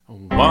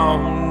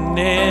want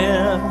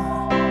it,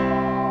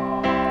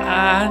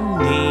 I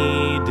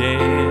need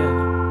it.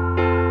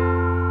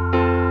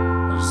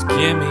 Just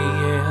give me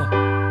it.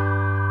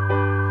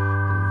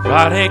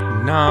 Erotic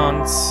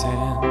nonsense.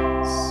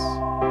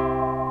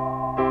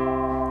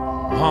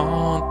 I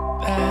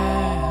want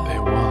that. They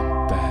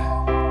want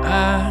that.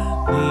 I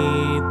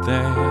need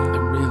that. They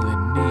really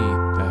need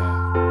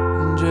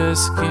that.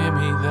 Just give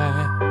me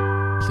that.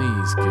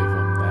 Please give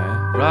them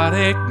that.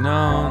 Erotic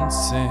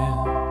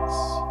nonsense.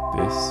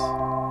 This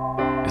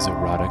is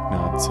Erotic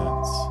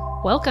Nonsense.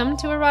 Welcome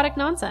to Erotic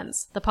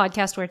Nonsense, the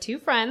podcast where two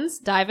friends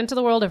dive into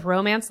the world of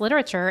romance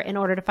literature in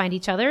order to find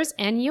each other's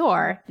and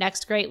your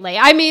next great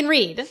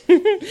read.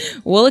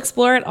 We'll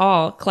explore it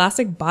all.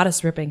 Classic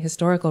bodice-ripping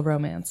historical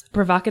romance,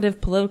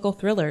 provocative political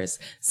thrillers,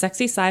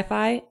 sexy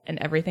sci-fi, and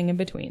everything in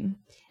between.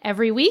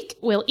 Every week,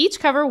 we'll each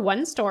cover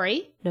one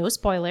story, no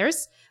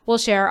spoilers. We'll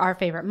share our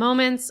favorite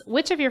moments,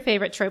 which of your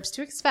favorite tropes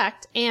to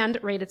expect,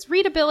 and rate its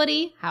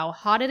readability, how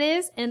hot it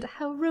is, and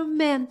how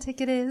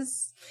romantic it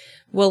is.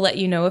 We'll let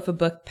you know if a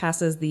book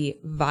passes the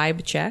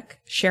vibe check,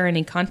 share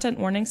any content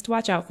warnings to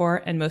watch out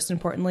for, and most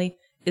importantly,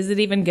 is it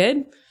even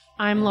good?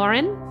 I'm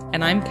Lauren.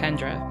 And I'm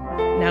Kendra.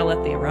 Now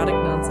let the erotic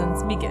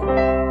nonsense begin.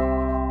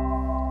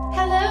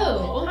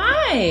 Hello.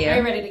 Hi. Are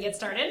you ready to get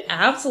started?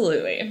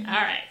 Absolutely.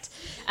 All right.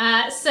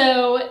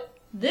 So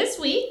this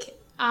week,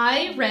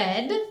 I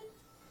read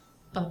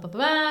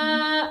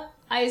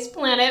Ice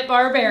Planet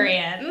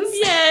Barbarians.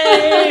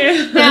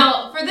 Yay!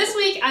 Now, for this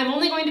week, I'm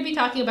only going to be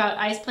talking about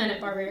Ice Planet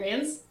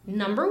Barbarians.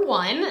 Number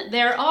one,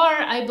 there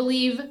are, I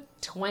believe,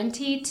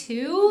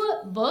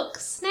 22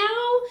 books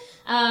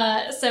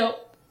now. So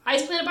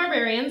Ice Planet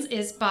Barbarians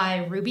is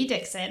by Ruby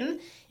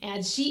Dixon,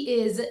 and she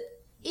is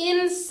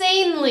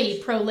insanely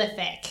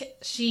prolific.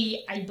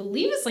 She, I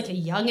believe, is like a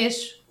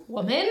youngish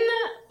woman,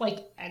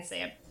 like I'd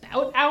say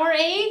about our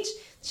age.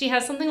 She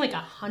has something like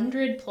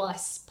 100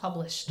 plus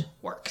published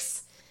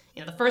works.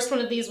 You know, the first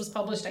one of these was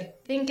published, I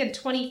think, in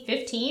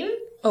 2015.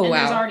 Oh, and wow.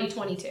 there's already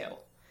 22.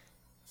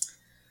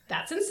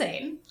 That's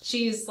insane.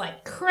 She's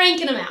like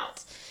cranking them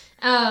out.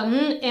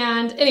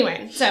 And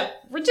anyway, so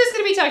we're just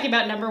going to be talking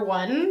about number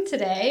one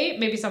today.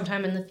 Maybe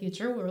sometime in the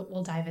future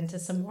we'll dive into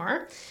some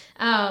more.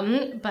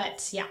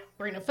 But yeah,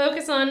 we're going to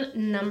focus on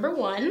number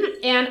one.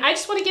 And I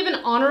just want to give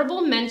an honorable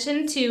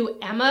mention to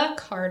Emma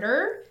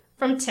Carter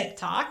from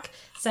TikTok.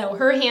 So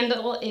her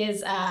handle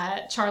is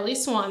Charlie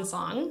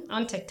Swansong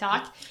on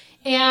TikTok.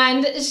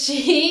 And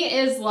she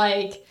is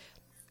like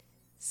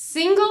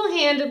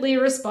single-handedly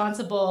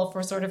responsible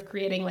for sort of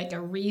creating like a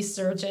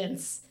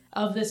resurgence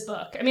of this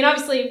book. I mean,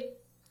 obviously,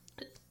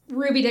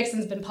 Ruby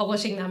Dixon's been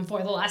publishing them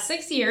for the last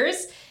 6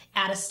 years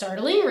at a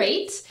startling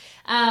rate.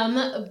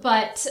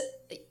 But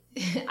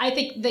I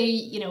think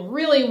they,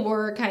 really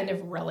were kind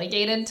of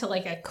relegated to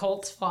like a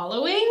cult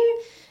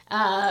following.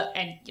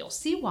 And you'll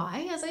see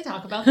why as I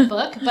talk about the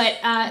book,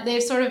 but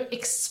they've sort of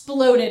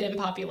exploded in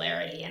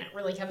popularity, and it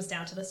really comes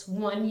down to this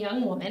one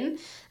young woman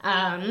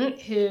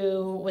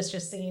who was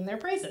just singing their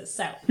praises.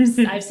 So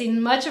I've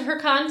seen much of her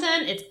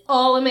content. It's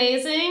all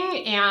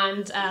amazing,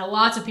 and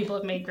lots of people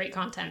have made great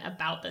content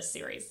about this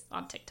series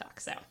on TikTok,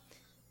 so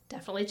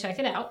definitely check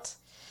it out.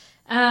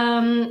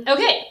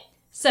 Okay,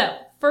 so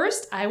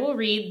first I will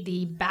read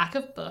the back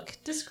of book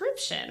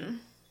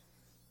description.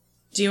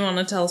 Do you want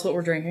to tell us what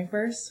we're drinking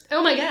first?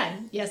 Oh my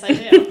god, yes I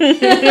do.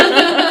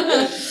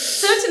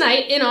 So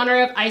tonight, in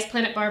honor of Ice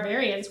Planet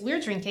Barbarians, we're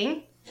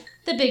drinking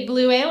the Big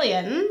Blue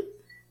Alien.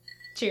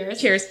 Cheers.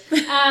 Cheers.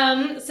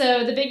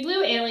 So the Big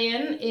Blue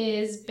Alien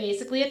is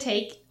basically a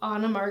take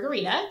on a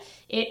margarita.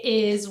 It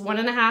is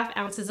 1.5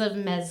 ounces of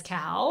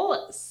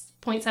mezcal,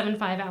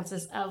 0.75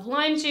 ounces of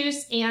lime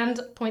juice, and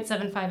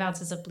 0.75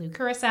 ounces of blue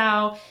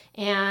curacao,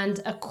 and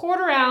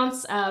 1/4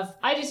 ounce of,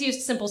 I just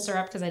used simple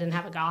syrup because I didn't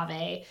have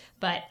agave,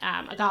 but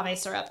agave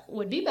syrup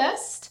would be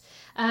best,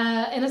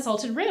 and a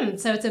salted rim.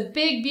 So it's a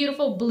big,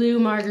 beautiful blue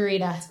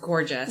margarita. It's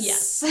gorgeous.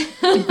 Yes.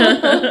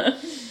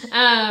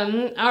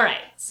 All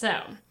right,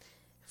 so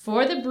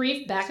for the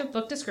brief back of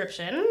book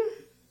description,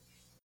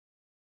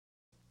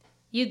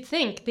 you'd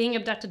think being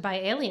abducted by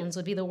aliens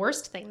would be the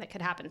worst thing that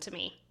could happen to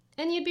me.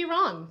 And you'd be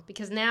wrong,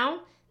 because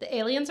now the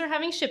aliens are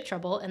having ship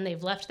trouble and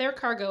they've left their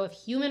cargo of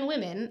human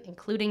women,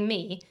 including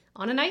me,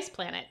 on an ice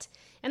planet.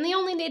 And the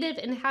only native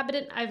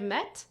inhabitant I've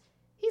met,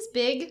 he's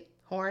big,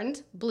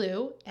 horned,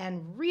 blue,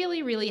 and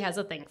really, really has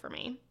a thing for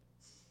me.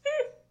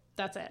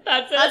 That's it.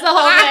 That's the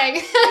whole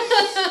thing.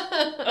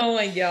 Oh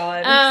my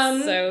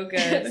god, so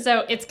good.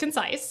 So it's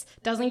concise,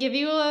 doesn't give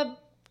you a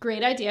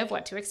great idea of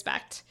what to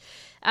expect.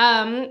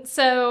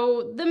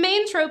 So the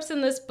main tropes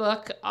in this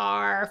book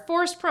are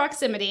forced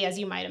proximity, as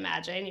you might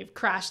imagine. You've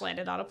crash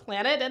landed on a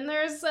planet and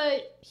there's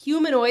a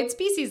humanoid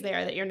species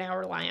there that you're now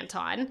reliant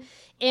on,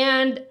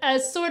 and a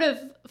sort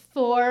of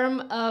form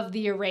of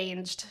the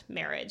arranged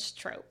marriage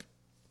trope.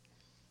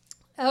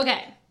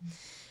 Okay.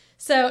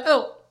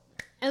 So,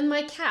 and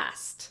my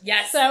cast.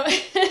 Yes. So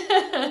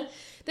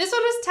this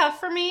one was tough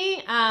for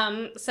me.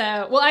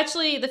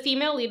 Actually, the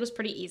female lead was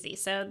pretty easy.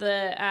 So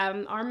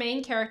our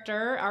main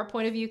character, our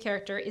point of view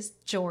character, is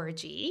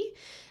Georgie.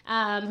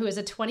 who is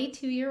a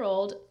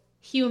 22-year-old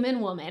human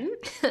woman.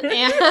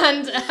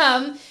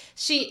 And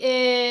she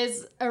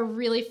is a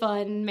really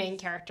fun main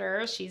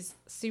character. She's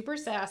super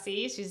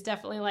sassy. She's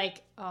definitely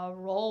like a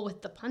roll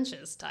with the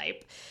punches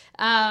type.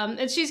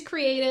 And she's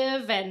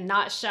creative and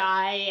not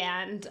shy.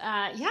 And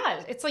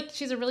it's like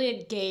she's a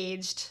really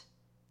engaged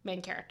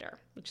main character,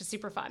 which is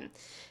super fun.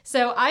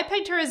 So I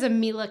pegged her as a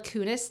Mila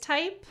Kunis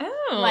type.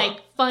 Oh.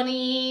 Like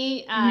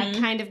funny,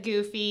 kind of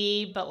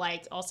goofy, but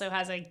like also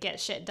has a get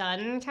shit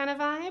done kind of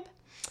vibe.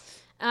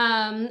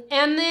 And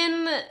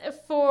then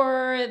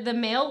for the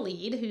male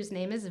lead, whose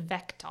name is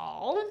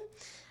Vectal,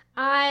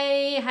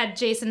 I had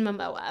Jason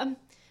Momoa.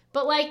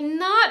 But, like,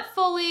 not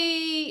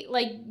fully,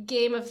 like,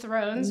 Game of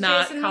Thrones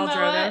Not Jason Khal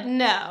Momoa. Drogo?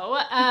 No.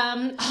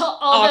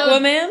 Although,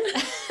 Aquaman?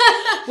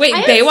 Wait, I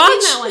haven't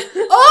Baywatch? seen that one.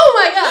 Oh,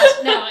 my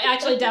gosh. No,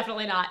 actually,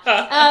 definitely not.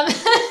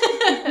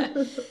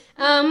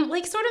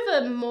 Like, sort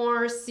of a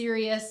more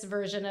serious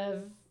version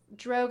of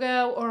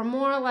Drogo, or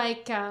more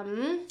like...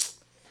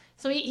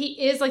 So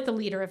he is like the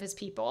leader of his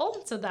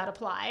people, so that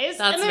applies.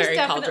 That's and there's very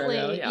Khal definitely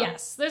Drogo, yeah.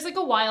 yes, there's like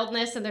a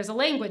wildness and there's a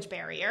language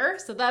barrier,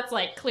 so that's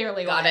like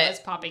clearly Got why it. it was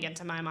popping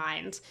into my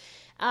mind.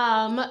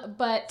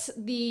 But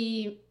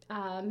the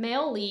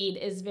male lead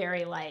is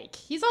very like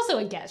he's also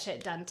a get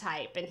shit done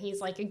type, and he's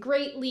like a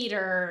great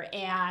leader,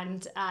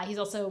 and he's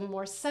also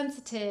more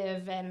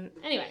sensitive. And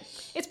anyway,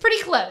 it's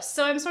pretty close.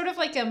 So I'm sort of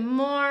like a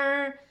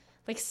more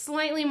like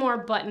slightly more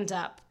buttoned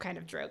up kind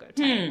of Drogo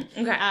type.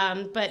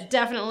 Okay. But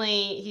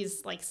definitely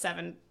he's like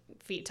 7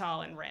 feet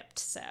tall and ripped,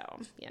 so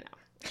you know.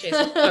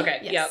 Jason.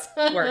 Okay. Yes.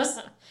 Yep. Works.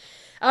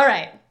 All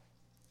right.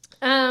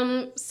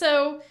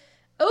 So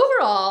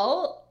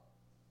overall,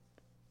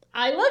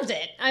 I loved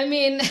it. I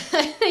mean, I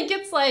think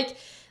it's like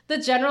the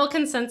general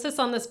consensus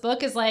on this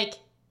book is like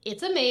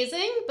it's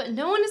amazing, but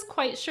no one is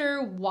quite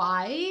sure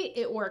why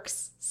it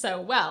works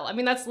so well. I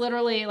mean, that's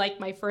literally like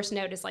my first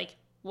note is like,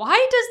 why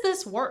does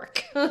this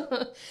work?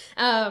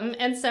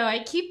 And so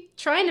I keep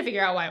trying to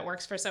figure out why it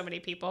works for so many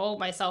people,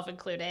 myself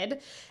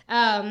included.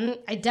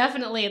 I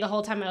definitely, the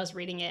whole time I was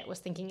reading it, was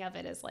thinking of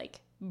it as like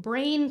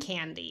brain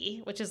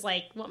candy, which is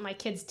like what my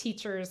kids'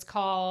 teachers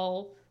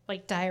call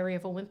like Diary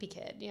of a Wimpy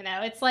Kid. You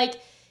know, it's like,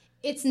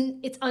 it's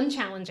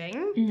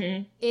unchallenging.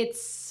 Mm-hmm.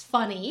 It's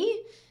funny.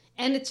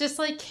 And it just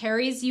like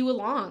carries you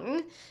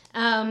along.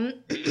 I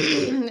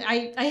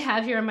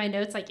have here in my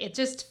notes, like it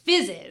just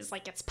fizzes,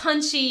 like it's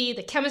punchy.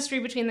 The chemistry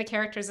between the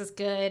characters is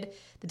good.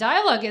 The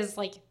dialogue is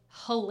like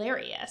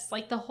hilarious.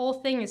 Like the whole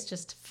thing is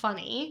just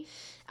funny.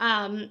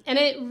 And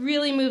it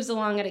really moves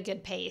along at a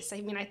good pace.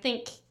 I mean, I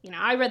think, you know,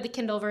 I read the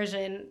Kindle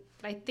version,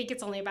 but I think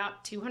it's only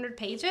about 200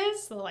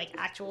 pages, the like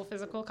actual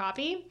physical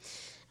copy.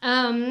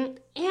 And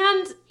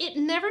it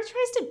never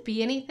tries to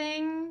be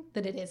anything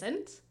that it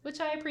isn't,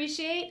 which I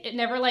appreciate. It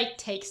never like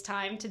takes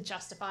time to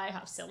justify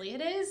how silly it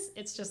is.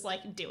 It's just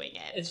like doing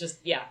it. It's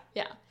just, yeah.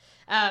 Yeah.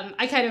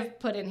 I kind of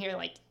put in here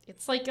like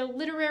it's like a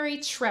literary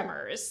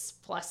Tremors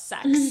plus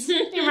sex.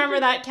 You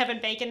remember that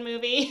Kevin Bacon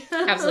movie?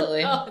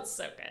 Absolutely. Oh, it's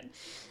so good.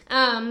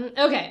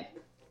 Okay.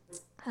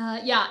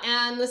 Yeah,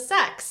 and the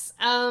sex.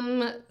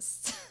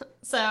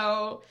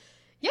 So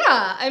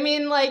yeah, I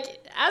mean, like,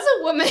 as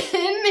a woman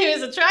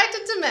who's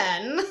attracted to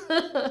men,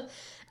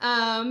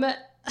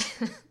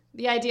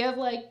 the idea of,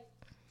 like,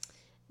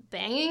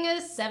 banging a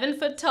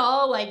 7-foot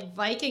tall, like,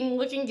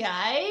 Viking-looking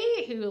guy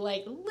who,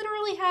 like,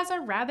 literally has a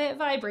rabbit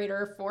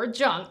vibrator for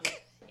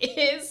junk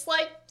is,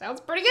 like, sounds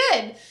pretty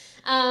good.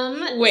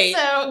 Wait.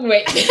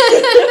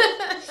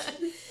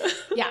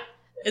 Yeah.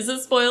 Is it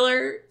a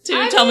spoiler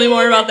to tell me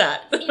more about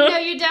that? You know,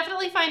 you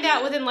definitely find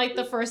out within like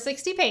the first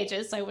 60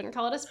 pages, so I wouldn't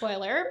call it a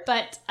spoiler.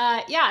 But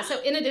yeah, so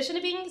in addition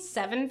to being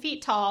 7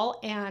 feet tall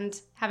and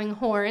having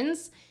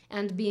horns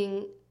and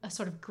being a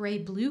sort of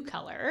gray-blue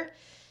color,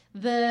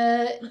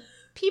 the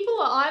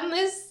people on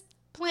this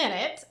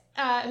planet,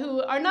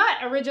 who are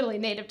not originally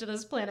native to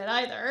this planet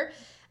either,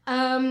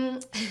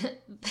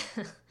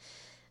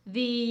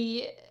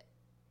 the...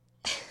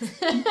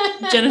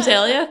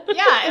 Genitalia?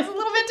 Yeah, it's a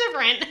little bit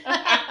different.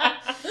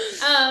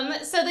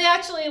 So they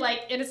actually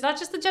like, and it's not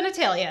just the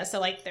genitalia.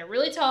 So like they're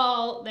really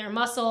tall, they're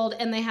muscled,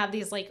 and they have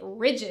these like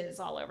ridges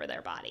all over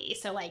their body.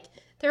 So like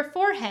their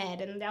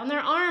forehead and down their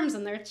arms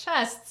and their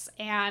chests,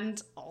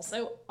 and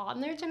also on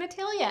their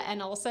genitalia,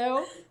 and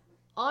also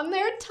on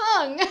their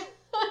tongue.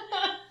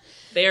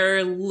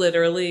 They're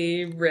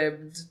literally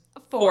ribbed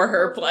for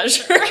her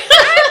pleasure.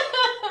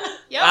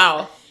 Yep.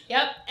 Wow.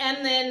 Yep.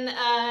 And then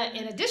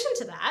in addition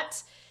to that,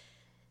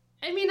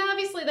 I mean,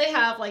 obviously they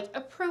have like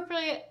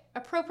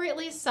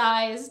appropriately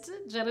sized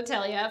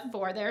genitalia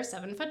for their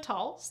 7-foot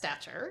tall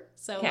stature.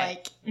 So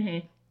like,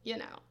 you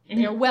know,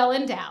 they're well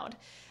endowed.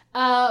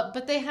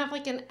 But they have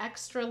like an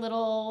extra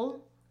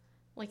little,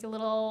 like a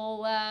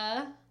little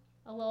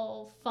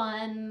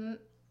fun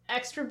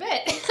extra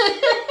bit.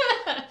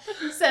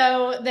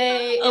 So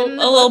they A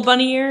little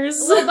bunny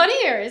ears. little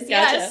bunny ears. Gotcha.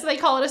 Yes, they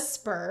call it a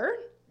spur.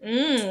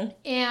 Mm.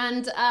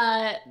 And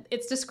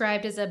it's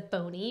described as a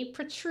bony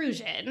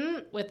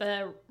protrusion with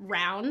a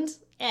round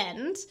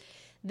end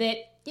that,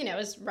 you know,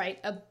 is right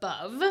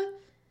above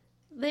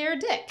their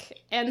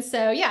dick. And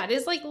so, yeah, it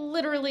is like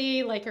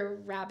literally like a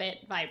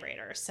rabbit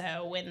vibrator.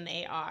 So when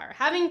they are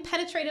having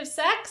penetrative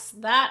sex,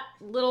 that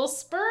little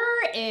spur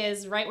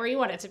is right where you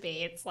want it to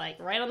be. It's like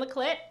right on the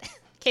clit.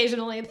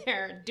 Occasionally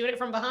they're doing it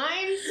from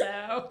behind,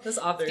 so This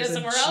author go is a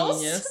somewhere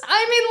genius. else.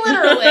 I mean,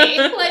 literally.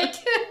 Like,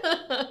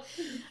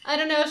 I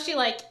don't know if she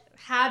like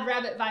had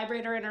rabbit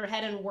vibrator in her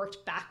head and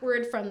worked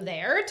backward from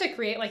there to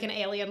create like an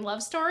alien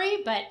love story,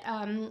 but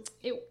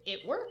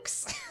it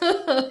works.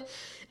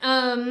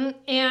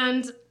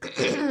 And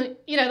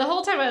you know, the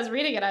whole time I was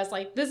reading it, I was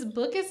like, this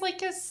book is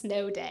like a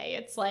snow day.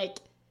 It's like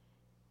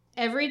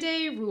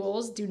everyday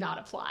rules do not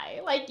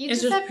apply. Like you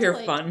It's just just have pure to,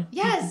 like, fun.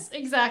 Yes,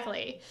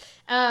 exactly.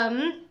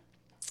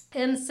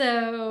 And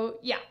so,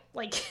 yeah,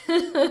 like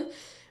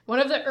one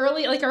of the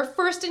early, like our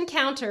first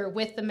encounter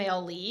with the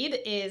male lead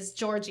is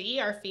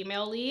Georgie, our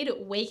female lead,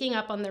 waking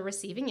up on the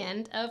receiving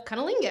end of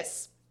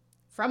cunnilingus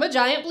from a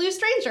giant blue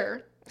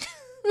stranger.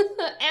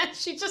 And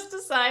she just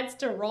decides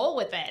to roll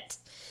with it.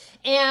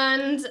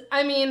 And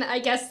I mean, I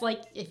guess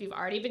like if you've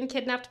already been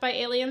kidnapped by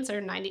aliens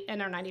and are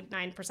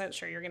 99%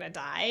 sure you're going to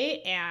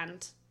die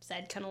and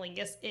said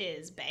cunnilingus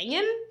is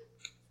banging,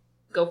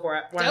 Go for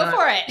it. Why go not?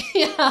 for it.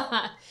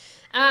 Yeah.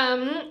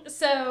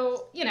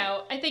 So, you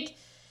know, I think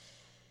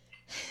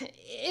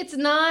it's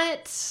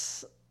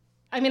not,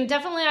 I mean,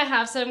 definitely I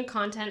have some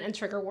content and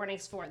trigger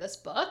warnings for this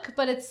book,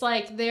 but it's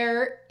like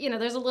you know,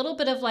 there's a little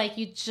bit of like,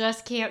 you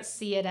just can't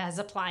see it as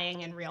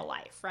applying in real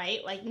life, right?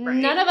 Like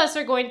none of us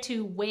are going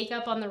to wake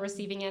up on the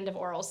receiving end of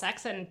oral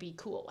sex and be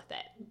cool with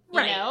it,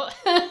 you know?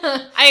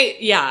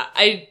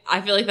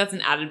 I feel like that's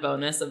an added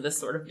bonus of this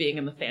sort of being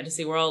in the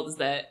fantasy world is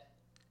that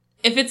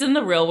if it's in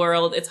the real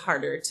world, it's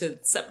harder to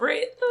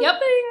separate the thing.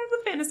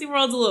 The fantasy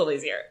world's a little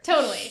easier.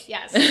 Totally,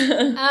 yes.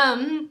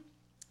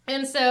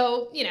 And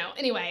so, you know,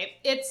 anyway,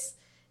 it's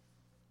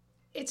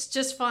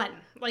just fun.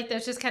 Like,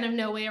 there's just kind of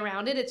no way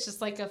around it. It's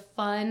just like a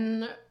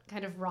fun,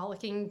 kind of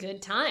rollicking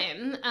good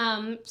time.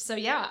 So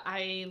yeah,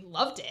 I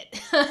loved it.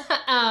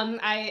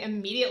 I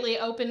immediately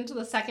opened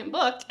the second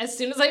book as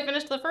soon as I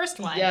finished the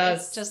first one.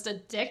 Yes. It's just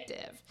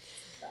addictive.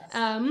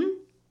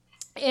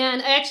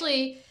 And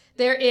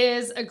there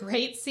is a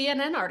great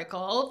CNN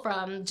article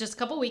from just a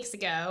couple weeks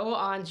ago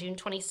on June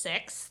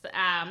 26th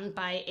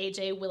by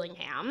AJ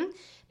Willingham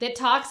that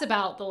talks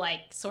about the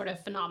like sort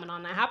of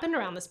phenomenon that happened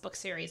around this book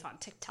series on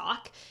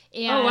TikTok.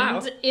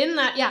 And in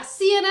that,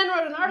 CNN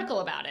wrote an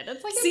article about it.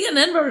 It's like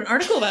CNN wrote an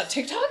article about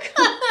TikTok?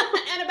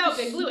 and about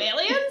big blue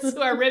aliens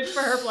who are ribbed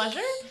for her pleasure.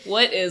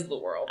 What is the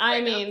world?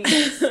 I mean,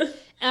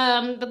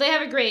 but they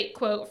have a great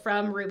quote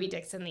from Ruby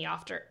Dixon, the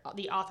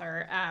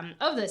author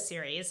of this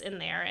series in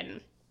there,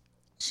 and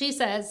she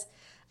says,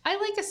 I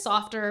like a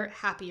softer,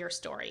 happier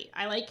story.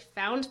 I like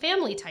found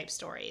family type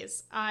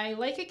stories. I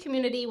like a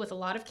community with a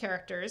lot of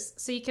characters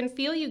so you can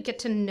feel you get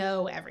to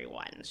know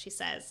everyone, she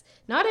says.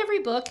 Not every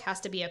book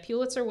has to be a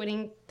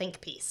Pulitzer-winning think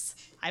piece.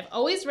 I've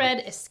always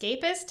read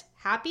escapist,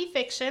 happy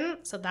fiction,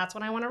 so that's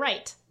what I want to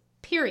write.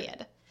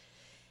 Period.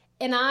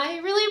 And I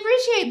really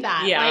appreciate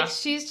that. Yeah. Like,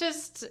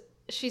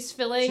 she's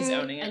filling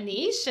a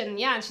niche, and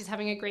and she's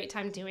having a great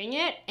time doing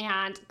it.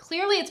 And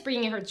clearly it's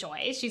bringing her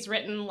joy. She's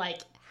written like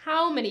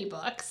how many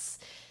books?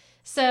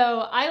 So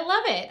I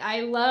love it.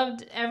 I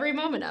loved every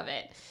moment of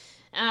it.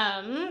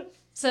 And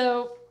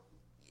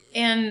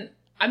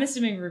I'm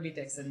assuming Ruby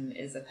Dixon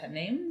is a pen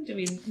name. Do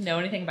we know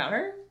anything about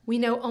her? We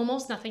know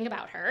almost nothing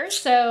about her.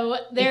 So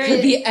it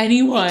could be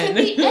anyone. It could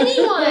be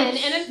anyone.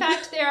 And in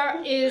fact, there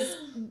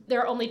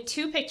are only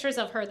 2 pictures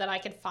of her that I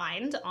could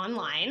find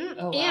online.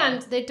 Oh, wow.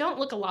 And they don't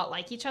look a lot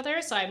like each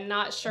other, so I'm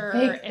not sure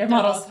if they're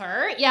models. both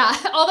her. Yeah.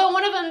 Although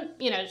one of them,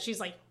 you know, she's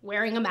like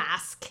wearing a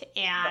mask,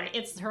 and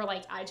it's her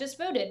like, I just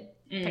voted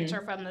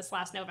picture from this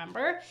last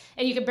November,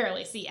 and you can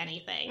barely see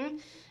anything.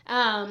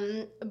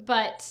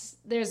 But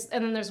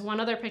there's one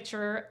other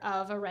picture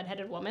of a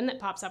redheaded woman that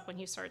pops up when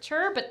you search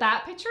her, but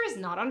that picture is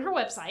not on her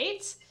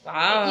website.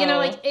 Wow. You know,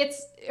 like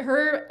it's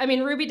her, I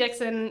mean, Ruby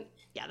Dixon,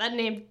 yeah, that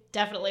name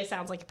definitely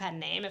sounds like a pen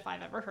name if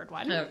I've ever heard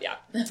one. Oh, yeah.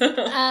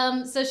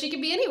 So she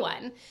could be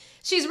anyone.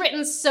 She's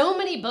written so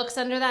many books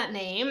under that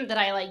name that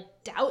I like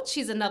doubt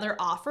she's another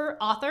author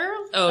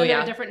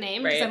under a different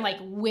name. Because I'm like,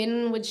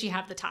 when would she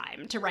have the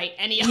time to write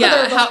any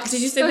other books?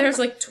 Did you say there's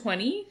like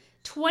 20?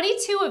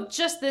 22 of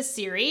just this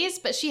series,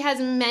 but she has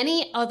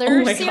many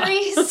other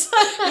series.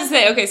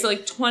 Okay, so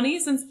like 20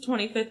 since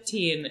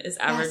 2015 is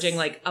averaging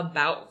like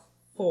about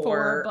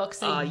 4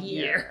 books a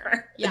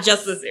year. Yes.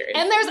 Just the series.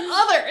 And there's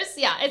others.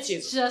 Yeah, it's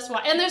just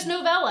why. And there's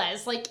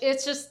novellas. Like,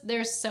 it's just,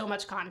 there's so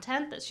much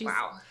content that she's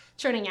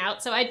churning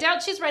out. So I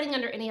doubt she's writing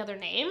under any other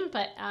name,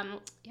 but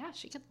yeah,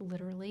 she could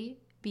literally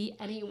be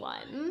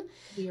anyone.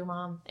 Be your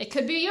mom. It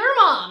could be your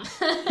mom.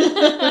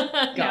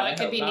 No, it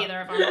could be neither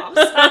of our moms.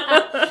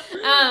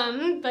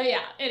 But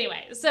yeah,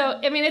 anyway.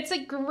 So, I mean, it's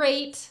a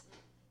great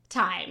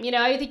time. You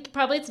know, I think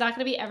probably it's not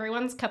going to be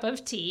everyone's cup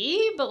of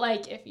tea, but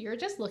like if you're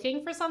just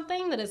looking for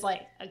something that is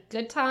like a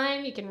good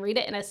time, you can read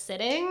it in a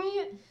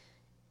sitting.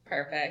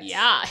 Perfect.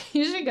 Yeah,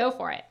 you should go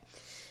for it.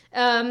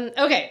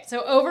 Okay,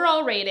 so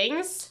overall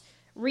ratings.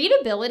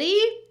 Readability,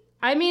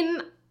 I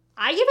mean,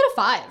 I give it a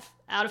 5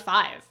 out of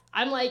 5.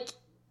 I'm like,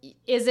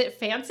 is it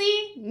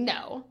fancy?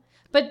 No.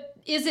 But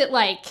is it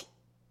like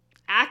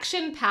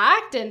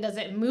action-packed and does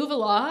it move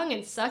along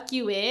and suck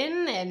you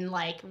in and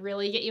like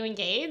really get you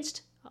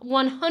engaged?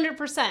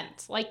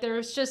 100%. Like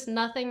there's just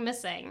nothing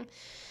missing.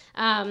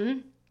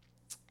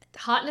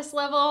 Hotness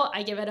level,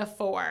 I give it a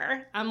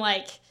 4. I'm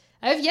like,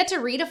 I have yet to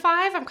read a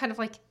 5. I'm kind of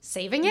like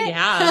saving it.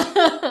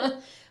 Yeah.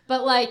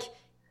 But like,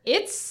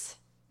 it's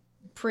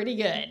pretty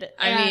good.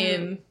 I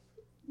mean,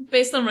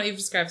 based on what you've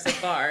described so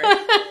far,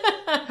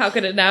 how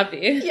could it not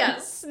be?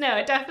 Yes. No,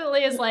 it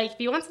definitely is like, if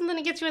you want something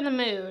to get you in the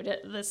mood,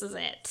 this is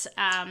it.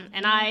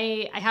 And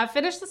I have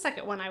finished the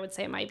second one. I would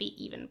say it might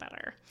be even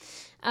better.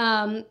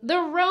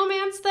 The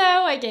romance,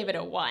 though, I gave it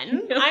a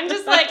 1. I'm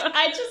just like,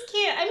 I just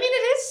can't. I mean,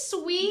 it is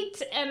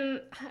sweet,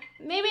 and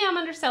maybe I'm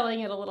underselling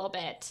it a little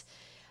bit.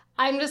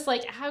 I'm just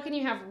like, how can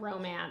you have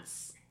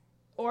romance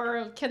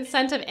or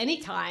consent of any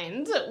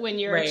kind when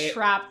you're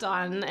trapped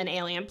on an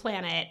alien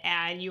planet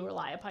and you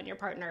rely upon your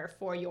partner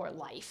for your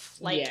life?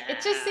 Like,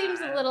 it just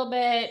seems a little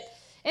bit,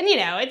 and you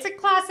know, it's a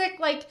classic,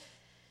 like,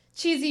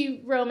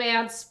 cheesy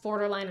romance,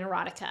 borderline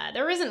erotica.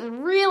 There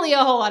isn't really a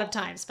whole lot of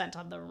time spent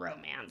on the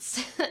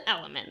romance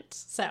element.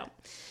 So,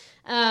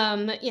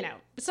 you know,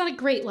 it's not a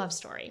great love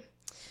story.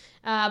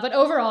 But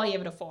overall, I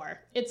give it a 4.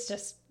 It's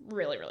just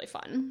really, really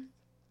fun.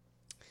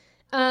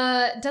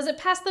 Does it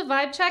pass the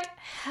vibe check?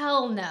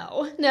 Hell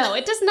no. No,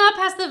 it does not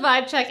pass the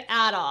vibe check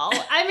at all.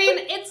 I mean,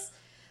 it's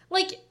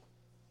like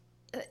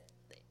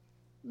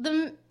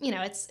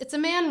it's a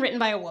man written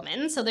by a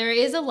woman, so there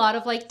is a lot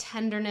of like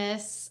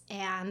tenderness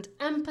and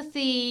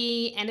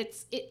empathy, and it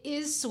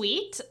is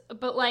sweet,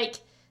 but like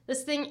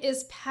this thing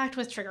is packed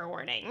with trigger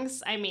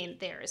warnings. I mean,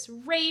 there's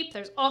rape,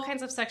 there's all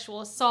kinds of sexual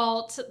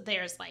assault,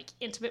 there's like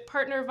intimate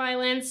partner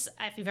violence.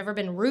 If you've ever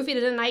been roofied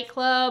at a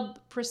nightclub,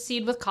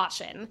 proceed with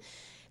caution.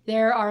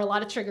 There are a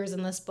lot of triggers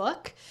in this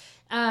book.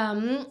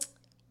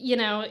 You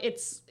know,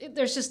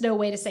 there's just no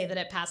way to say that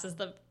it passes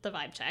the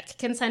vibe check.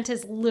 Consent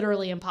is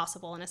literally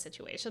impossible in a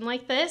situation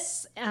like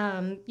this.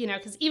 You know,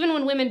 because even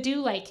when women do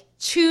like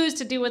choose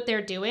to do what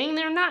they're doing,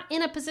 they're not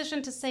in a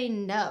position to say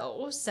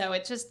no. So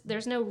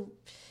there's no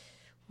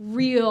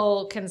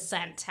real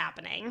consent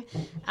happening.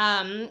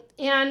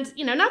 And,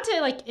 you know, not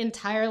to like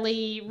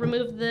entirely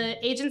remove the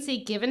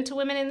agency given to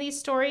women in these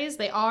stories.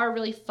 They are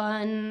really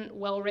fun,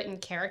 well-written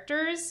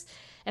characters.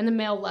 And the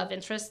male love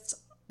interests,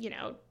 you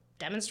know,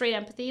 demonstrate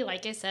empathy.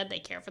 Like I said, they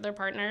care for their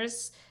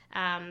partners.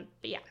 But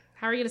yeah,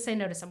 how are you going to say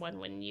no to someone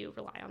when you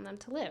rely on them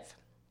to live?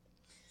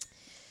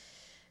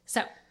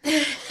 So.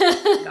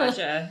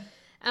 Gotcha.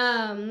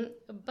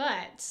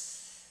 But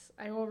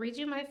I will read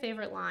you my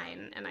favorite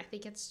line, and I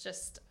think it's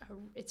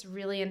it's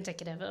really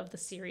indicative of the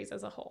series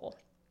as a whole.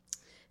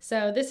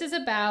 So this is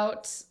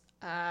about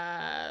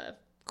a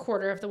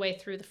quarter of the way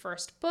through the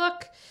first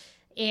book.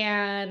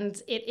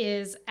 And it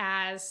is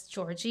as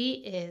Georgie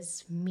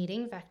is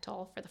meeting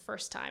Vektal for the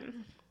first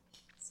time.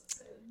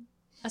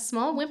 A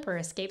small whimper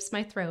escapes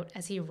my throat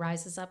as he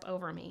rises up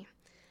over me.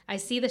 I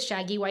see the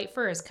shaggy white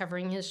furs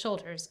covering his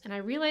shoulders, and I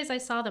realize I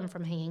saw them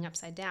from hanging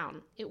upside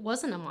down. It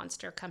wasn't a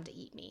monster come to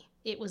eat me.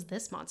 It was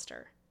this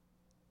monster,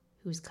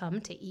 who's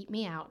come to eat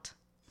me out.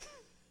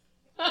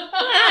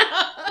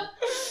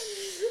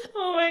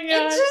 Oh my god.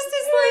 It just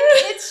is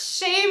like, it's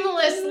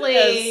shamelessly.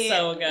 It's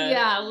so good.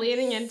 Yeah,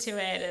 leading into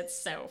it. It's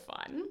so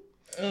fun.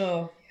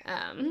 Oh.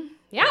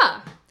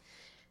 Yeah.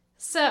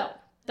 So,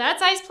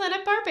 that's Ice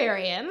Planet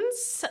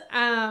Barbarians.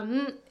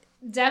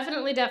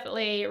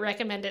 Definitely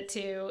recommend it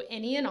to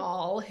any and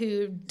all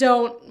who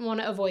don't want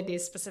to avoid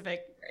these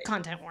specific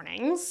content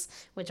warnings,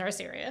 which are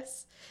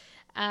serious.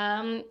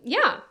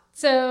 Yeah.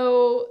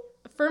 So,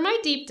 for my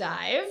deep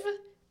dive,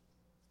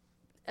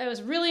 I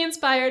was really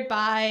inspired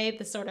by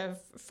the sort of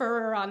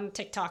furor on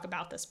TikTok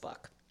about this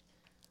book.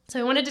 So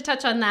I wanted to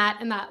touch on that,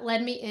 and that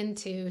led me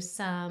into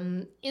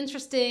some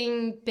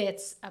interesting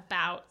bits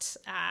about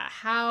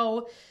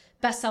how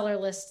bestseller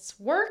lists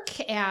work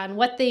and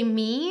what they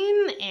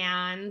mean,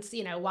 and,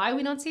 you know, why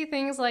we don't see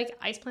things like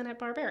Ice Planet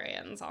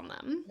Barbarians on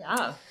them.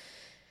 Yeah.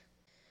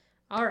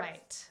 All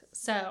right.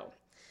 So,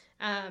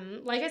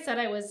 like I said,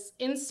 I was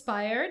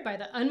inspired by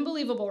the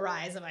unbelievable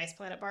rise of Ice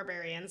Planet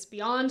Barbarians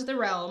beyond the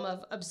realm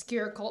of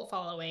obscure cult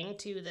following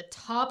to the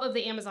top of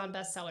the Amazon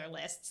bestseller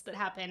lists that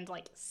happened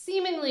like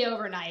seemingly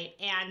overnight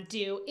and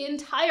due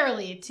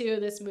entirely to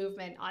this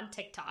movement on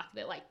TikTok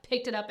that like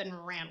picked it up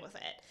and ran with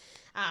it.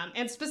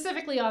 And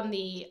specifically on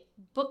the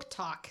book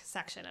talk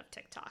section of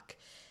TikTok.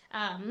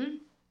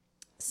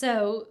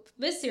 So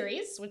this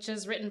series, which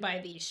is written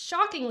by the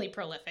shockingly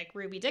prolific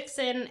Ruby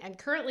Dixon and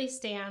currently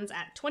stands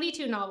at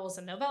 22 novels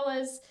and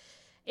novellas,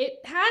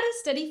 it had a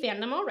steady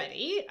fandom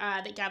already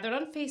that gathered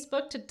on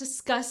Facebook to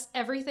discuss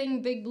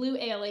everything Big Blue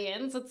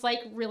Aliens. It's like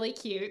really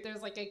cute.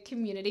 There's like a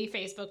community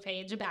Facebook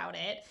page about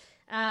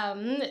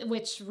it,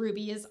 which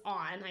Ruby is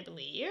on, I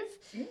believe.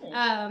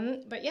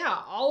 But yeah,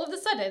 all of a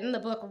sudden, the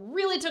book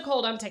really took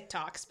hold on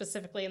TikTok,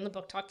 specifically in the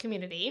book talk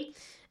community.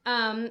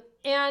 And,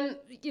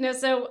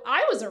 so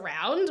I was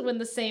around when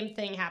the same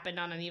thing happened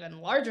on an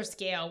even larger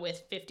scale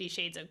with 50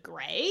 Shades of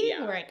Grey,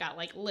 where it got,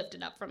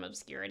 lifted up from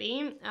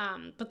obscurity.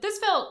 But this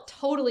felt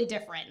totally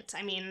different.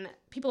 I mean,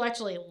 people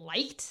actually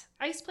liked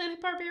Ice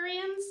Planet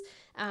Barbarians.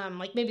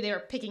 Maybe they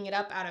were picking it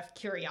up out of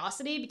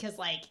curiosity because,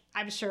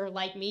 I'm sure,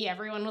 like me,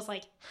 everyone was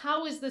like,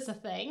 how is this a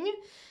thing?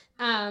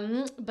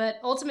 But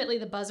ultimately,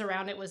 the buzz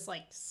around it was,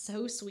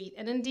 so sweet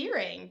and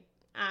endearing.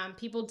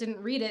 People didn't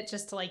read it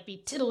just to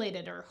be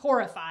titillated or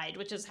horrified,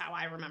 which is how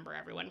I remember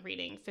everyone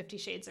reading 50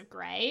 Shades of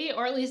Grey,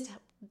 or at least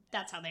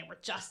that's how they were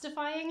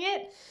justifying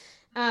it.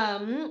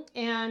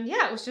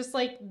 It was just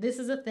this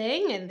is a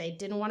thing and they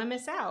didn't want to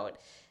miss out.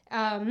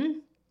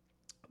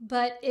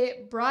 But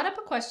it brought up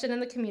a question in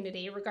the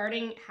community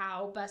regarding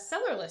how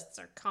bestseller lists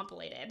are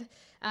compilated.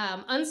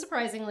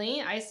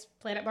 Unsurprisingly, Ice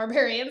Planet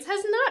Barbarians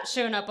has not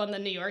shown up on the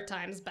New York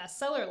Times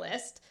bestseller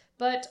list,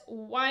 but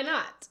why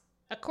not?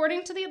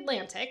 According to The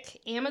Atlantic,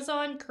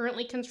 Amazon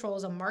currently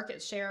controls a market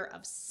share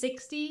of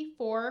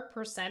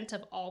 64%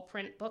 of all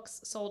print books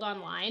sold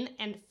online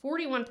and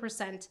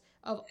 41%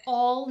 of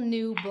all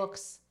new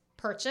books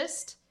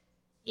purchased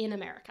in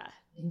America.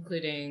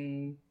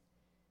 Including,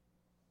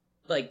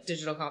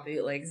 digital copy,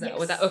 is that yes.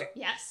 what that? Okay.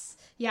 Yes.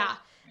 Yeah.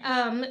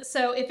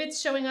 So if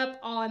it's showing up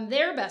on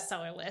their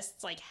bestseller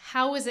lists,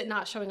 how is it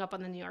not showing up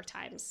on the New York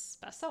Times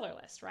bestseller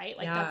list, right?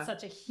 That's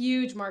such a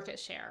huge market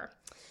share.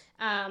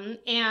 And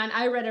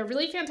I read a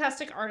really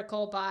fantastic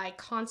article by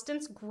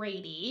Constance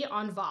Grady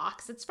on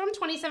Vox. It's from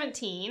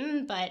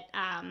 2017, but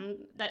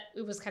that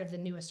it was kind of the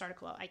newest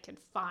article I could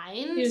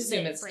find. You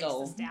assume it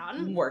still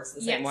works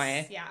the same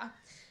way. Yeah.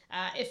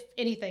 If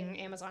anything,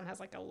 Amazon has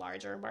a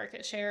larger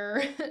market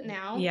share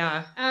now.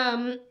 Yeah.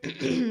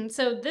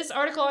 So this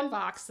article on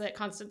Vox that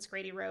Constance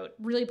Grady wrote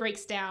really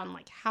breaks down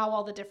how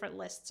all the different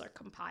lists are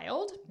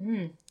compiled.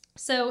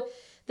 So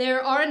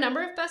there are a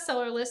number of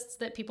bestseller lists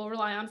that people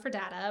rely on for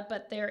data,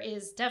 but there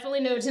is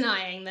definitely no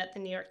denying that the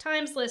New York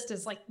Times list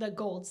is the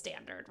gold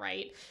standard,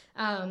 right?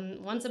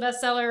 Once a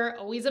bestseller,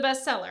 always a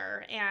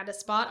bestseller. And a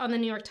spot on the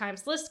New York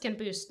Times list can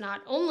boost not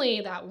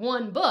only that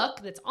one book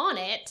that's on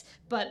it,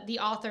 but the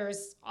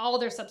authors, all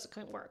their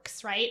subsequent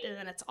works, right? And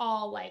then it's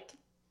all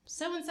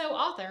so-and-so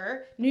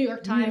author, New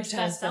York Times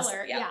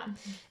bestseller. Yeah.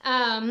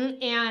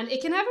 And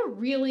it can have a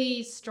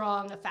really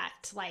strong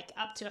effect,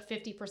 up to a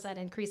 50%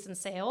 increase in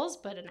sales,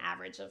 but an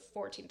average of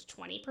 14 to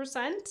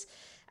 20%.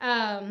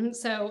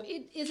 So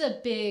it is a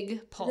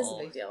big pull. It is a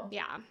big deal.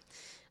 Yeah.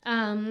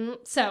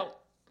 So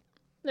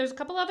there's a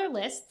couple other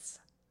lists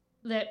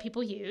that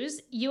people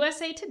use.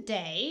 USA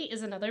Today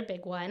is another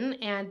big one,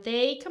 and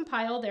they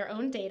compile their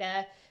own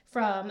data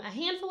from a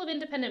handful of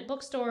independent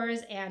bookstores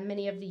and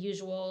many of the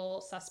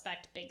usual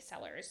suspect big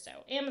sellers. So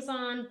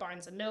Amazon,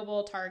 Barnes &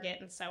 Noble, Target,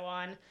 and so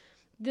on.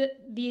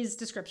 These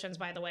descriptions,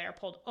 by the way, are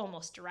pulled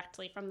almost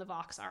directly from the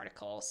Vox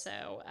article.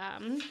 So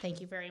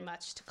thank you very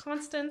much to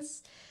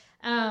Constance.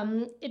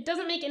 It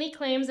doesn't make any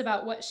claims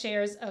about what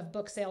shares of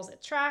book sales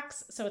it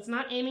tracks, so it's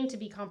not aiming to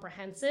be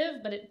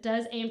comprehensive, but it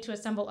does aim to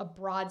assemble a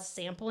broad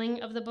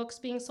sampling of the books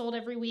being sold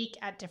every week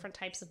at different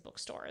types of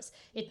bookstores.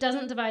 It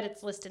doesn't divide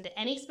its list into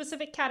any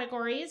specific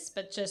categories,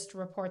 but just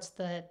reports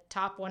the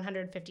top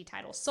 150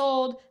 titles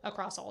sold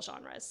across all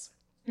genres.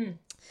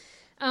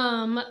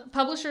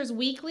 Publishers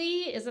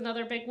Weekly is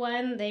another big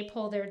one. They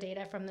pull their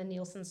data from the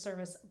Nielsen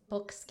service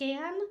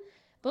BookScan.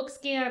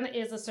 BookScan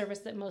is a service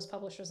that most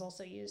publishers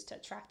also use to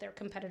track their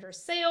competitors'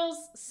 sales,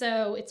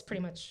 so it's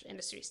pretty much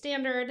industry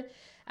standard.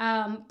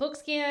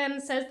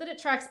 BookScan says that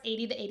it tracks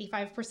 80 to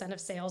 85%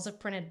 of sales of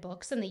printed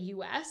books in the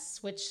U.S.,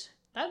 which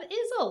that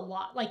is a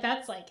lot.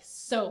 That's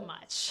so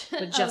much.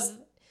 But just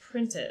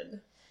printed.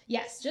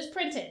 Yes, just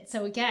printed.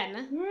 So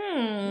again,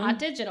 not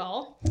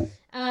digital.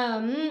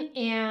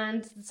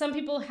 And some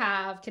people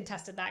have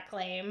contested that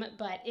claim,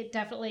 but it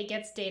definitely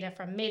gets data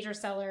from major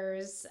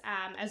sellers,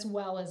 as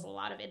well as a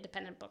lot of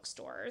independent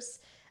bookstores.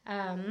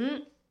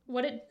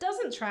 What it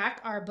doesn't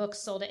track are books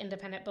sold at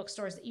independent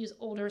bookstores that use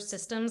older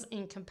systems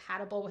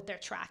incompatible with their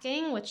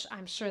tracking, which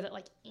I'm sure that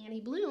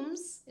Annie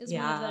Bloom's is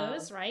one of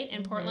those, right,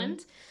 in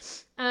Portland.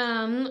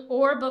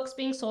 Or books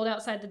being sold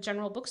outside the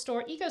general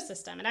bookstore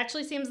ecosystem. It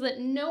actually seems that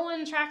no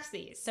one tracks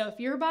these. So if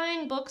you're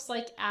buying books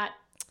at,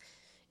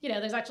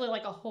 there's actually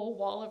a whole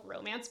wall of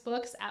romance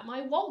books at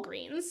my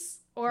Walgreens.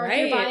 Or if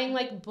you're buying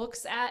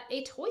books at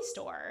a toy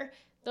store,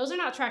 those are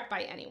not tracked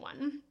by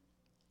anyone.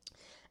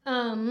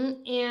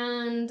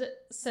 And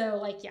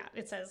so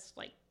it says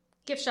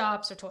gift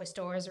shops or toy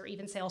stores or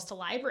even sales to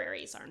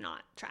libraries are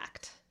not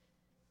tracked.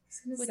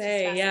 I was going to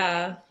say,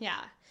 yeah. Yeah.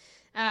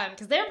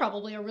 Because they're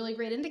probably a really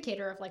great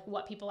indicator of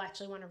what people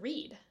actually want to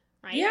read,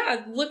 right?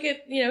 Yeah, look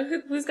at,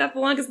 who's got the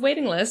longest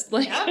waiting list.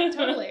 Yeah,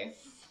 totally.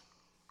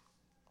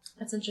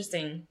 That's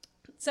interesting.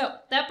 So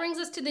that brings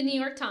us to the New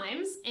York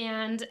Times.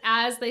 And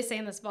as they say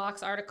in this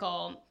Vox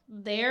article,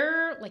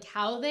 their,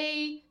 how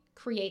they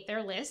create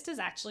their list is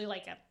actually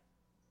a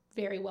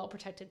very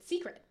well-protected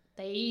secret.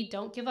 They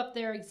don't give up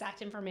their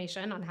exact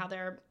information on how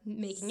they're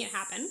making it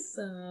happen.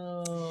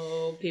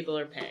 So people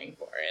are paying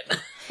for it.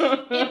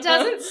 It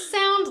doesn't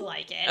sound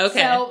like it.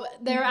 Okay. So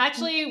there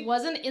actually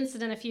was an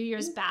incident a few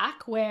years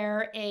back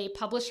where a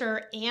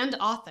publisher and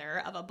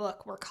author of a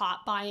book were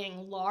caught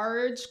buying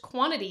large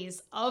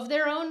quantities of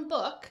their own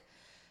book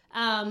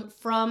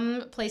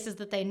from places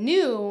that they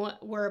knew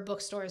were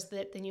bookstores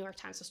that the New York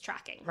Times was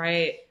tracking.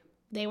 Right.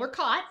 They were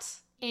caught,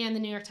 and the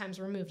New York Times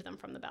removed them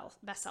from the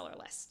bestseller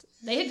list.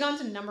 They had gone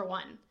to number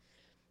 1.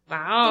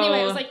 Wow.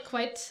 Anyway, it was like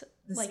quite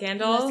The like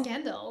scandal? a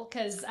scandal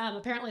because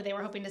apparently they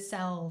were hoping to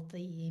sell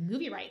the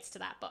movie rights to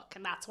that book,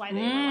 and that's why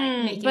they were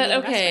like making. But the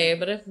okay, investment.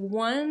 but if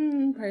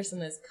one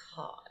person is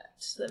caught,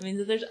 that means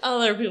that there's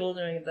other people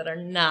doing it that are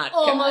not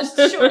Almost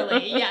caught.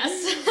 surely,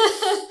 yes.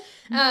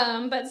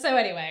 But so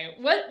anyway,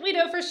 what we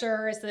know for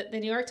sure is that the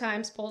New York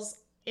Times pulls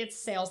its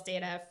sales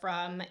data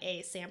from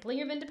a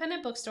sampling of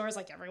independent bookstores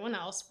like everyone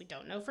else. We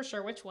don't know for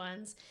sure which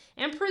ones.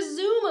 And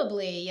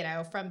presumably,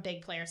 from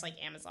big players like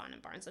Amazon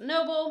and Barnes &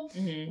 Noble.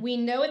 Mm-hmm. We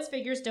know its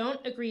figures don't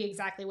agree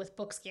exactly with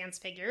BookScan's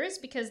figures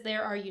because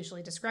there are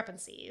usually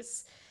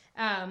discrepancies.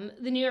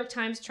 The New York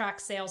Times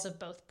tracks sales of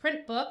both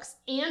print books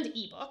and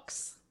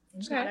ebooks,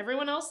 which not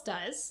everyone else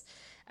does.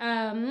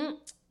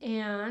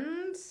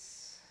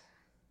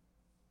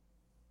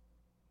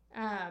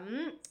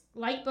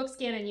 Like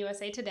BookScan and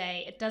USA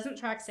Today, it doesn't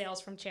track sales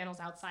from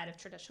channels outside of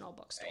traditional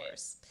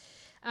bookstores.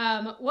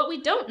 What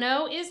we don't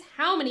know is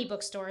how many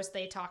bookstores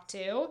they talk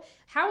to,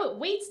 how it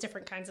weights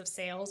different kinds of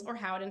sales, or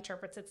how it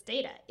interprets its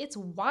data. It's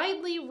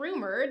widely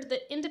rumored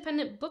that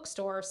independent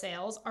bookstore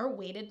sales are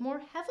weighted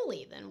more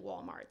heavily than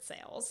Walmart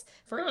sales,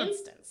 for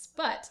instance,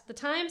 but the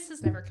Times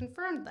has never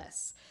confirmed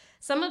this.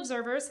 Some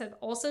observers have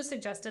also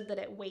suggested that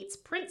it weights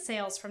print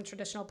sales from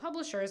traditional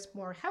publishers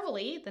more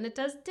heavily than it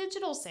does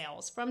digital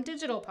sales from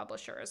digital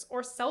publishers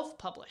or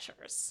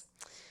self-publishers.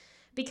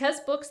 Because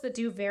books that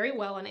do very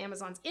well on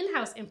Amazon's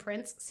in-house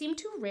imprints seem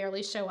to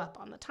rarely show up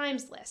on the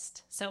Times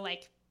list. So,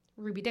 like,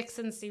 Ruby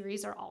Dixon's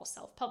series are all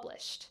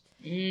self-published.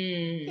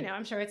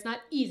 I'm sure it's not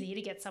easy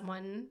to get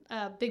someone,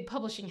 a big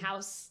publishing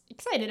house,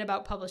 excited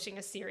about publishing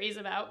a series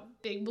about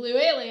big blue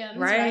aliens,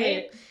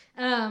 right?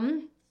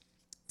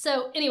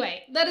 So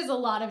anyway, that is a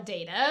lot of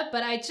data,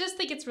 but I just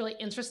think it's really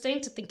interesting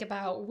to think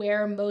about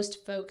where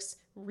most folks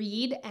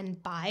read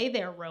and buy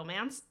their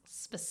romance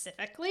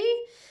specifically,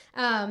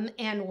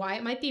 and why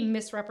it might be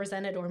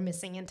misrepresented or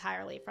missing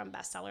entirely from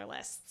bestseller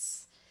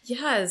lists.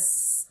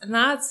 Yes. And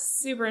that's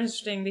super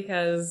interesting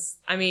because,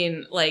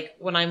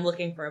 when I'm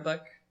looking for a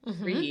book to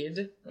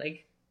read,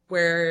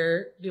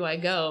 where do I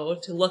go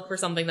to look for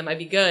something that might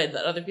be good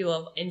that other people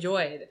have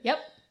enjoyed? Yep.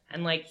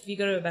 And, if you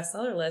go to a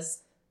bestseller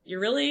list,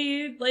 you're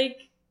really,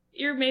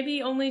 you're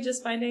maybe only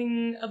just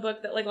finding a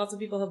book that, lots of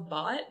people have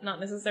bought, not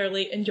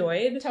necessarily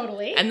enjoyed.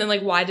 Totally. And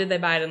then, why did they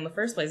buy it in the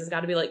first place? It's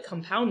got to be,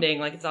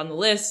 compounding. It's on the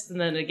list,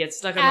 and then it gets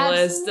stuck on the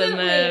list, and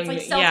then, it's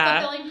like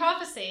self-fulfilling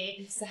prophecy.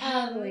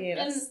 Exactly.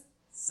 It's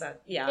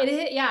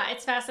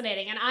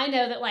fascinating. And I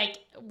know that,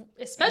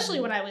 especially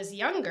when I was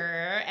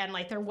younger and,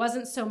 there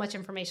wasn't so much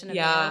information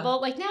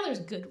available. Now there's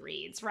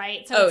Goodreads,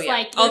 right? So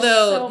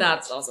although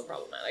that's also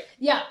problematic.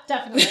 Yeah,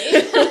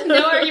 definitely.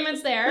 No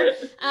arguments there.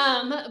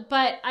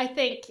 But I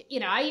think,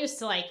 I used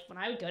to, when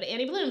I would go to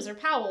Annie Bloom's or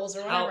Powell's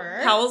or whatever.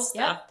 Powell's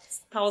staff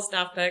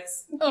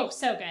picks. Oh,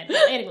 so good.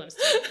 Annie Bloom's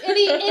too.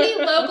 Any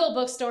local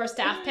bookstore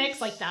staff picks,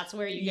 that's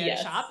where you go to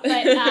shop.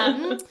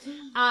 But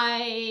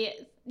I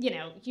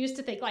used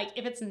to think,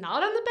 if it's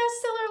not on the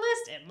bestseller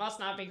list, it must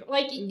not be,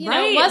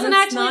 it wasn't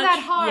actually that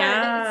hard.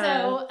 Yeah.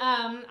 So,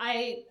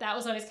 that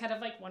was always kind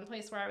of, one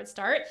place where I would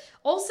start.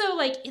 Also,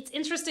 it's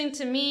interesting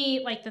to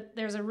me, that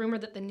there's a rumor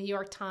that the New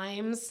York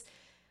Times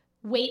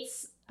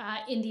weights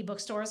indie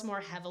bookstores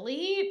more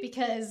heavily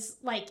because,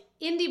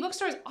 indie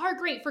bookstores are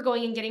great for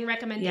going and getting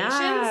recommendations,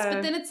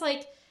 but then it's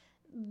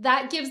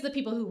that gives the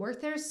people who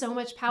work there so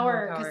much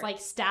power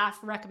because staff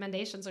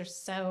recommendations are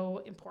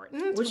so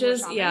important. Which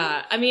is,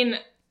 I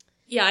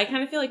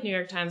kind of feel like New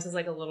York Times is a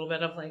little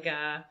bit of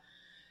a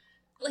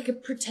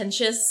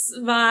pretentious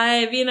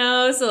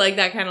vibe, so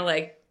that kind of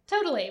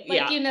totally.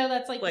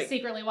 That's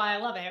secretly why I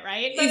love it,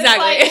 right? But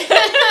exactly.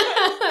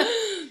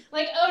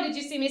 Oh, did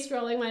you see me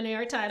scrolling my New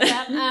York Times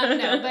app?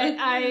 No, but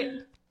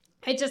I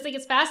just think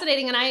it's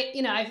fascinating, and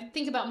I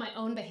think about my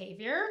own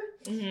behavior,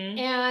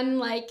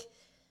 and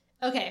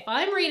okay, if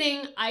I'm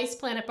reading Ice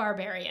Planet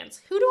Barbarians,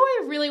 who do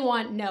I really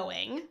want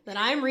knowing that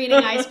I'm reading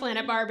Ice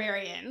Planet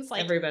Barbarians?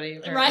 Everybody,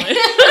 apparently.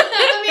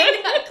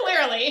 Right?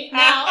 Clearly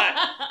now.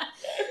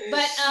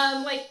 But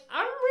I'm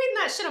reading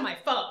that shit on my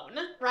phone,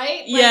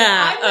 right?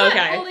 I'm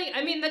not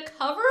holding, the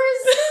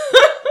covers.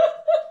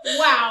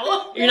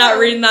 Wow. You're not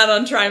reading that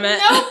on TriMet.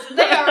 Nope,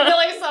 they are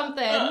really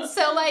something.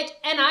 So,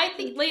 and I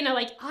think,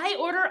 I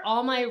order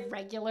all my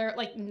regular,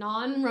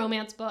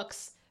 non-romance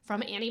books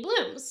from Annie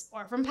Bloom's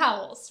or from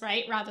Powell's,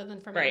 right? Rather than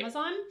from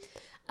Amazon.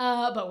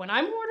 But when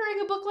I'm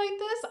ordering a book like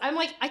this, I'm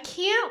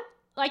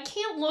I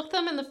can't look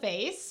them in the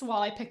face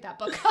while I pick that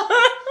book up.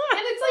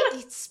 And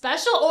it's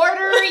special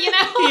order,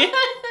 Yeah.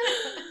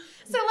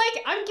 So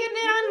I'm getting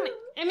it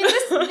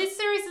on, this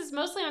series is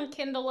mostly on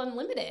Kindle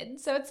Unlimited.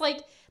 So it's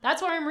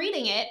that's where I'm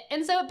reading it.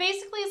 And so it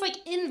basically is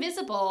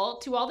invisible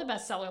to all the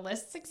bestseller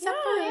lists except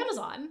for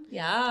Amazon.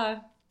 Yeah.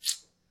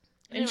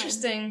 Anyway,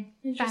 Interesting.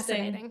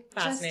 Fascinating.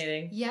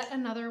 Fascinating. Just yet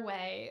another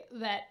way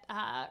that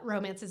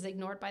romance is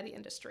ignored by the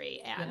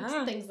industry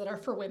and things that are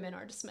for women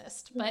are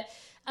dismissed. But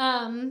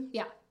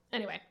yeah.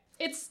 Anyway,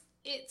 it's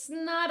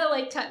not a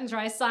like cut and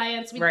dry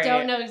science. We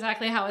don't know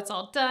exactly how it's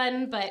all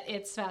done, but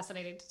it's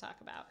fascinating to talk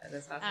about. It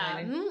is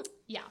fascinating.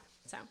 Yeah.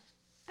 So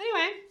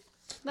anyway,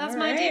 that's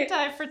my deep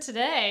dive for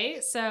today.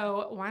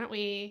 So why don't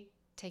we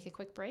take a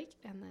quick break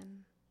and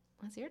then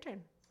it's your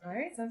turn. All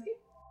right, sounds good.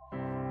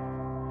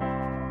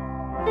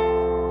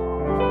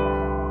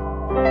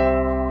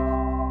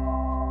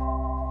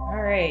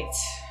 All right,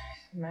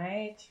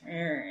 my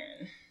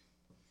turn.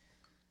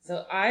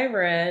 So I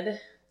read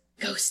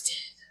Ghosted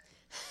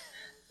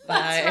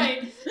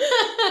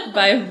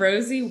by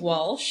Rosie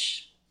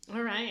Walsh.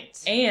 All right.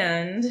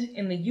 And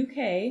in the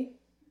UK,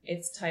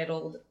 it's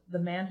titled The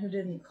Man Who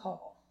Didn't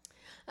Call.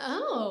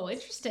 Oh,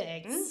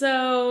 interesting.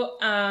 So,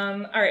 all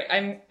right,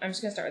 I'm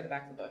just gonna start with the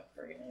back of the book.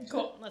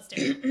 Cool, let's do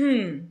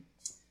it.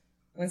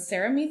 When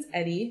Sarah meets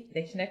Eddie,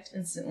 they connect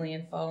instantly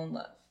and fall in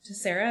love. To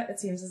Sarah, it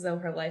seems as though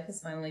her life has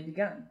finally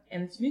begun,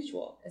 and it's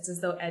mutual. It's as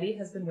though Eddie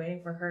has been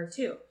waiting for her,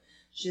 too.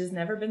 She has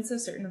never been so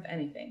certain of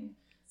anything.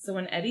 So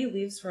when Eddie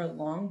leaves for a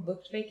long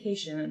booked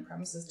vacation and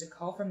promises to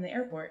call from the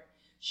airport,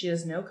 she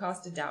has no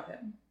cause to doubt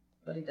him,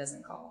 but he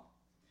doesn't call.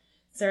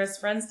 Sarah's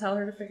friends tell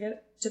her to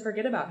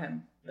forget about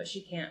him, but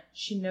she can't.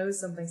 She knows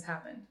something's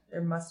happened.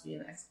 There must be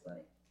an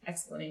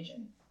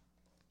explanation.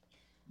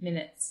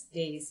 Minutes,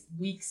 days,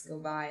 weeks go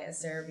by as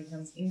Sarah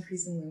becomes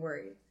increasingly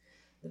worried.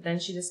 But then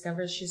she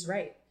discovers she's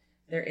right.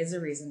 There is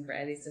a reason for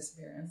Eddie's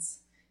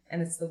disappearance,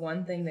 and it's the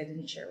one thing they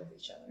didn't share with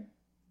each other.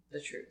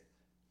 The truth.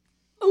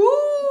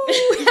 Ooh!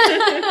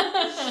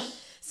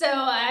 So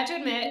I have to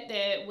admit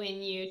that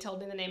when you told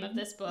me the name of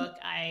this book,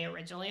 I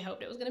originally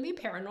hoped it was going to be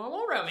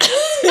Paranormal Romance.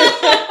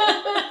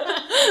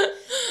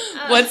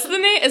 What's the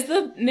name? Is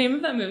the name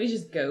of that movie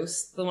just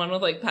Ghost? The one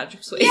with like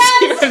Patrick Swayze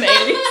Yes, from the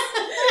 80s?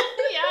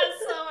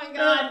 oh my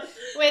god.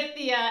 With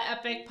the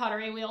epic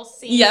pottery wheel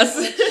scene. Yes.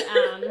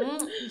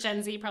 Which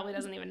Gen Z probably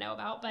doesn't even know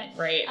about. But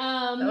right.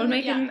 That would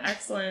make an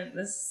excellent,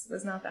 this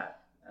was not that.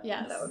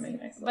 Yes. That would make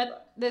an excellent book.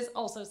 But this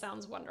also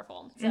sounds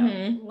wonderful. So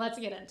let's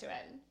get into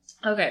it.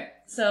 Okay.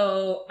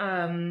 So,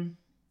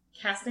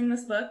 casting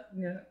this book,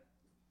 I'm going to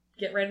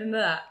get right into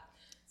that.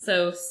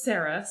 So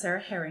Sarah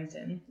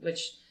Harrington,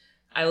 which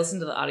I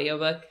listened to the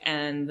audiobook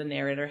and the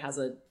narrator has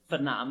a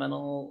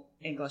phenomenal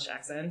English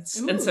accent.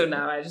 Ooh. And so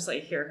now I just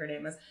like hear her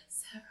name as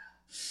Sarah.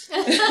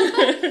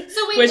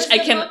 So wait, was the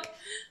book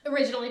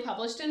originally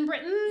published in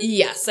Britain?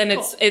 Yes, and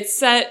cool. it's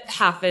set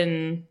half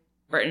in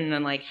Britain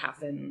and like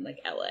half in like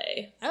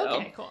LA. So,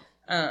 okay, cool.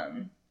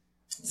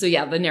 So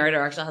yeah, the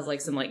narrator actually has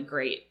like some like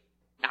great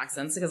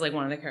accents because like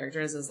one of the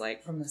characters is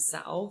like from the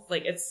South.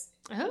 Like it's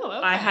okay.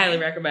 I highly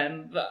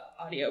recommend the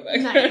audiobook.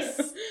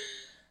 Nice.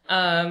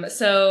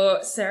 So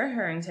Sarah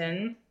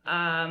Harrington,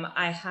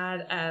 I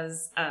had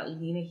as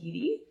Lena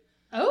Headey.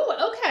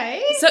 Oh,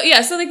 okay. So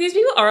yeah, so like these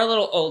people are a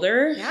little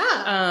older. Yeah.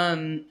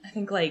 I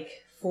think like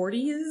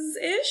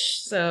 40s-ish.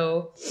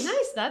 So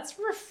nice. That's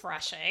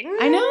refreshing.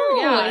 I know.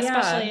 Yeah,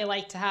 especially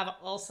like to have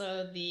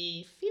also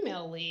the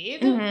female lead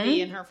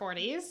be in her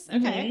 40s.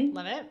 Okay,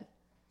 love it.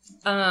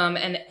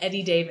 And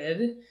Eddie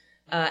David,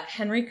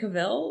 Henry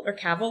Cavill or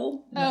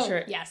Cavill. I'm not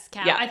sure. Yes,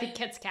 Cavill. Yeah. I think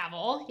it's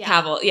Cavill. Yeah.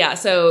 Cavill. Yeah.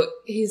 So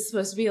he's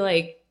supposed to be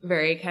like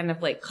very kind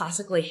of like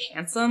classically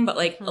handsome, but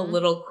like a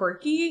little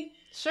quirky.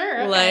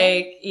 Sure. Okay.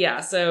 Like,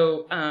 yeah.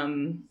 So,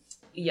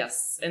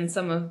 yes. And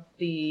some of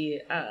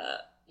the,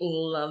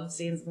 love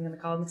scenes, I'm going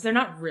to call them, because they're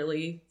not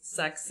really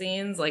sex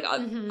scenes. Like,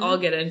 I'll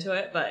get into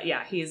it. But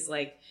yeah, he's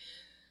like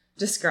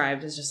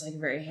described as just like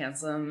very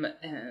handsome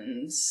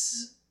and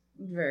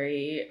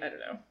very, I don't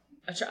know,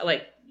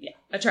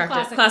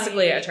 attractive,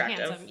 classically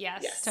attractive. Handsome.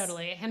 Yes,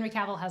 totally. Henry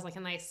Cavill has like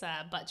a nice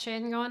butt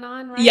chin going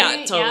on, right?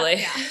 Yeah,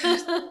 totally. Yeah.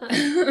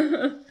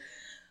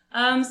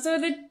 So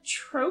the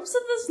tropes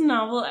of this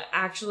novel I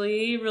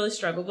actually really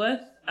struggled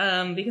with,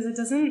 because it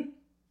doesn't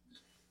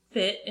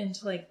fit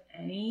into like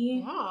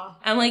any,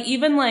 and like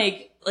even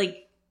like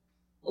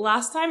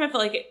last time I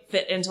felt like it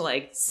fit into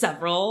like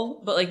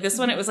several, but like this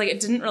one it was like it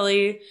didn't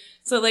really.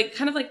 So like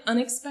kind of like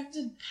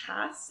unexpected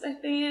past, I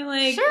think.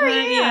 Like sure,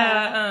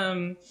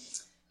 yeah.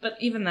 But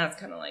even that's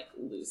kind of like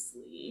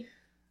loosely,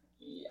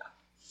 yeah.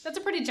 That's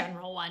a pretty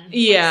general one.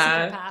 Yeah.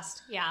 Like super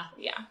past, yeah.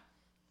 Yeah.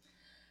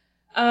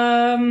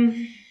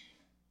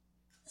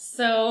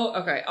 So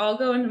okay, I'll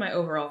go into my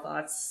overall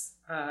thoughts.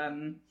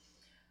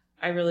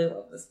 I really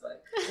love this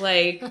book.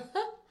 Like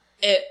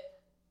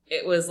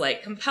it was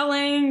like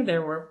compelling.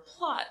 There were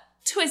plot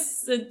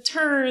twists and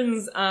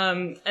turns.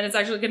 And it's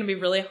actually going to be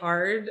really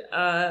hard,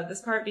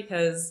 this part,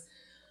 because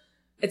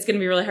it's going to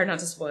be really hard not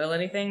to spoil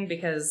anything,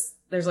 because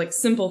there's like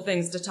simple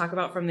things to talk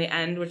about from the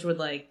end, which would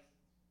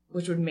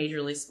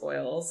majorly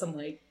spoil some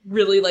like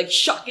really like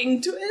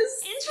shocking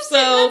twists. Interesting.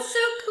 That's so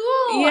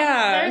cool.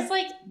 Yeah. There's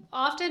like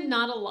often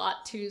not a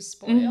lot to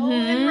spoil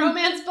in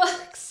romance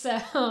books. So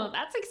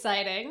that's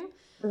exciting.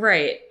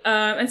 Right.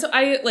 And so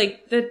I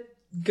like the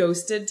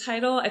Ghosted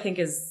title, I think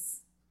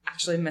is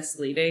actually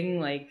misleading.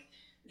 Like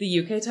the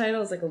UK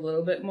title is like a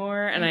little bit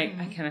more, and I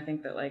kind of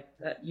think that like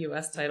that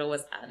US title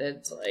was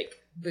added to like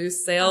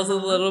boost sales a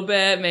little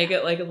bit, make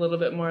it like a little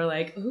bit more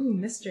like, ooh,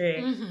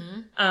 mystery.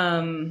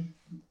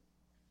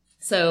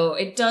 So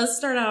it does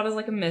start out as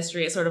like a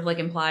mystery. It sort of like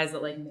implies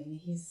that like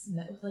maybe he's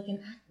met with like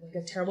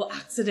a terrible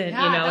accident,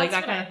 you know, like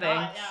that kind of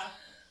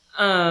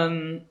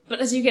thing.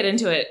 But as you get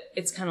into it,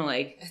 it's kind of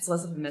like, it's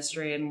less of a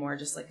mystery and more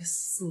just like a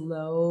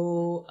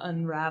slow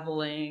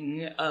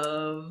unraveling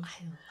of...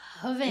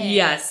 I love it.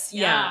 Yes,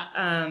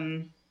 yeah.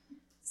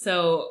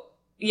 So,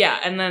 yeah,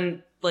 and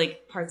then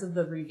like parts of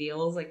the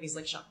reveals, like these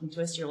like shocking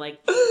twists, you're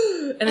like,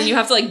 and then you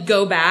have to like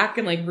go back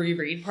and like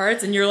reread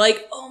parts, and you're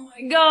like, oh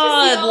my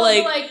god, all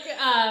like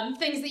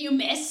things that you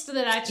missed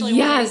that actually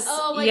yes, were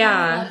like, oh my god,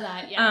 I love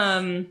that.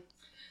 Yes.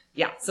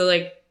 Yeah, so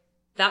like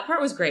that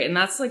part was great, and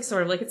that's like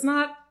sort of like, it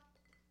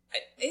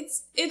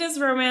is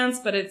romance,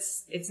 but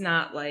it's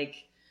not like,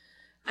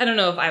 I don't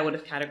know if I would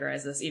have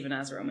categorized this even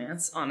as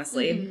romance,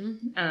 honestly.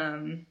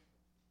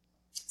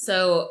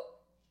 So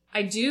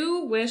I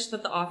do wish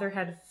that the author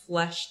had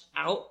fleshed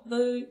out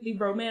the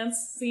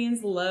romance scenes,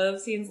 the love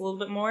scenes a little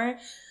bit more.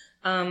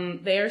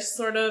 They are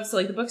sort of, so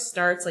like the book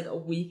starts like a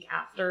week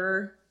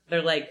after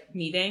they're like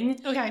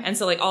meeting. Okay. And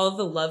so like all of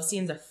the love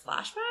scenes are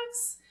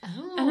flashbacks.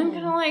 Oh. And I'm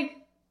kind of like,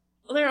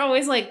 they're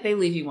always like, they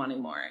leave you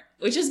wanting more,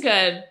 which is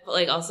good. But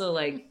like also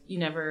like, you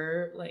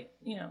never like,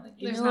 you know, like,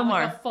 there's a little not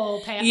more. like a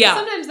full payoff. Yeah.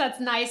 Sometimes that's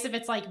nice if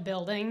it's like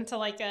building to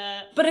like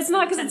a... But it's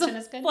not because it's a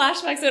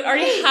flashback, so it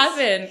already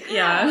happened.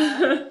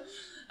 Yeah.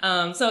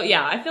 So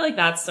yeah, I feel like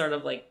that's sort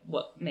of like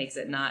what makes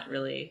it not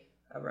really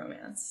a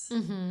romance.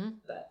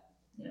 But,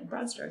 you know,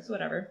 broad strokes,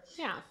 whatever.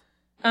 Yeah.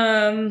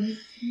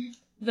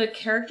 The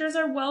characters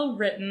are well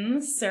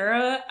written.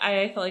 Sarah,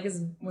 I felt like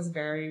was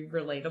very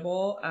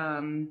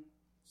relatable.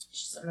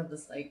 She's sort of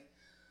this like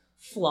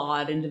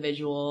flawed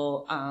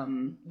individual.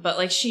 But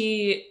like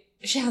she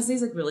has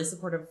these like really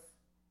supportive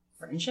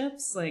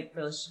friendships, like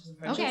relationships and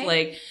friendships,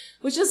 like,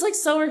 which is like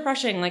so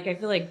refreshing. Like I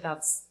feel like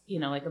that's, you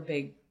know, like a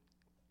big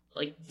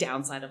like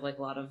downside of like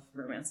a lot of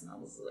romance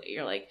novels.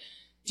 You're like,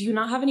 do you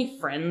not have any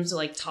friends to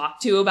like talk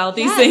to about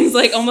these things?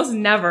 Like almost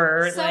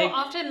never. So like,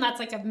 often that's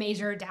like a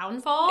major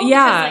downfall.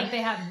 Yeah. Because like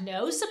they have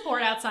no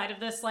support outside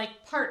of this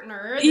like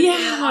partner that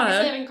they're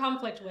obviously having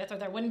conflict with, or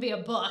there wouldn't be a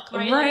book,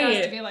 right? Right. There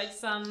has to be like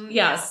some...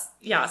 Yes.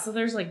 Yeah. So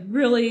there's like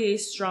really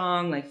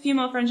strong like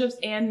female friendships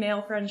and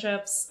male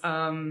friendships.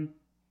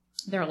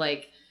 They're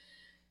like,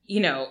 you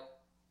know,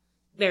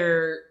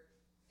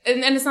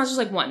 and it's not just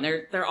like one,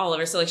 they're all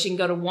over. So like she can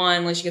go to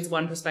one, like she gets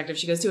one perspective.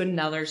 She goes to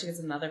another, she gets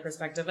another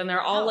perspective. And they're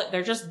all like,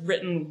 they're just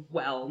written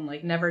well. And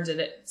like never did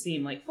it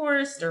seem like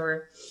forced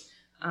or,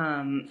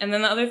 and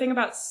then the other thing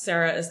about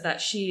Sarah is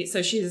that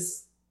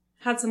she's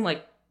had some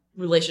like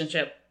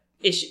relationship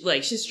issue,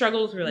 like she's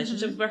struggled with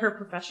relationships, but her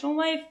professional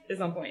life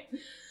is on point.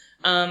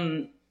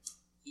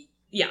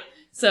 Yeah.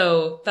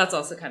 So that's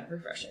also kind of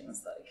refreshing.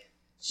 It's like,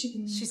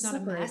 she's not a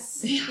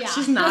mess. Yeah.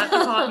 She's not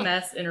a hot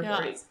mess in her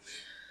 40s.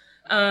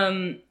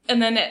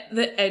 And then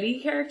the Eddie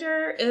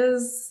character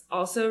is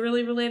also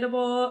really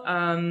relatable.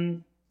 I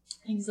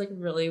think he's like a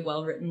really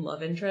well-written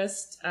love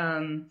interest.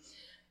 And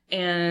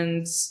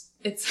it's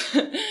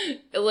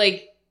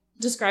like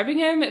describing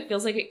him, it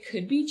feels like it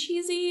could be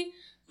cheesy,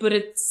 but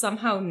it's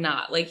somehow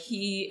not. Like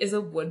he is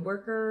a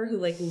woodworker who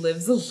like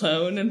lives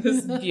alone in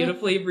this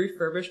beautifully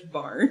refurbished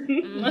barn.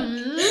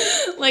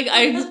 Like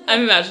I'm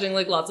imagining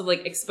like lots of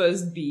like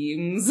exposed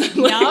beams,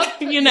 like,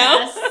 you know,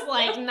 yes,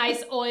 like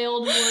nice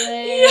oiled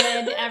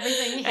wood,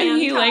 everything. And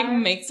he like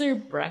makes her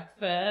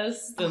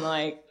breakfast and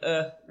like,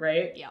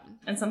 right? Yeah.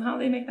 And somehow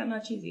they make that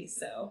not cheesy,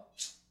 so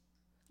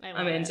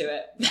I'm into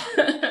it.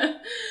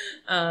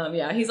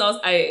 Yeah, he's also,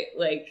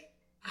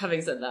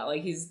 having said that,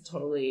 like he's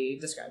totally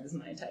described as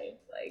my type,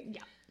 like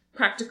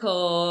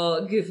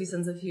practical, goofy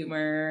sense of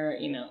humor,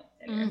 you know.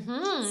 Anyway,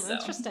 so.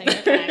 Interesting.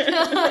 Okay.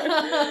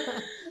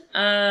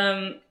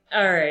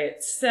 All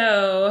right.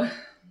 So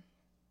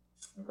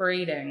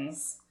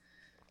ratings,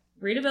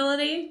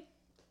 readability.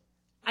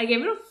 I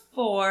gave it a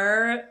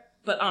 4,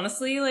 but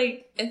honestly,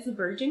 like it's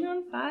verging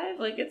on 5.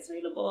 Like it's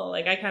readable.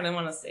 Like I kind of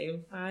want to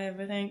save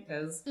 5, I think,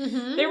 because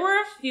there were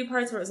a few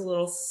parts where it was a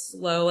little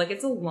slow. Like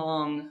it's a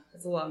long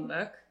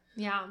book.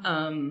 Yeah.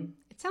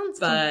 It sounds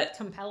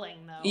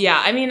compelling though.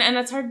 Yeah. I mean, and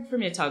it's hard for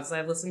me to tell because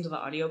I've listened to the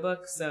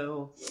audiobook,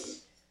 so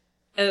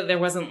there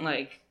wasn't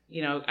like,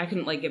 you know, I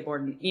couldn't like get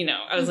bored and, you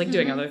know, I was like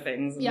doing other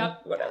things and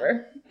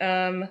whatever.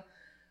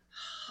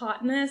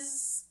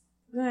 Hotness,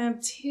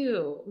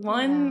 2.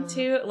 1,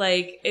 2,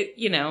 like it,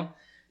 you know,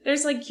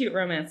 there's like cute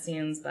romance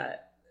scenes,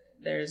 but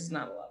there's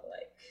not a lot of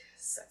like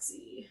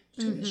sexy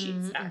between the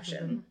sheets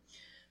action.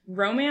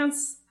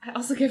 Romance, I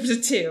also give it a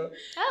 2.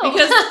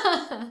 Because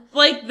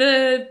like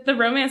the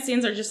romance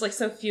scenes are just like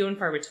so few and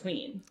far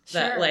between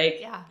that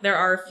like there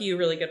are a few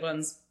really good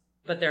ones,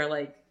 but they're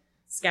like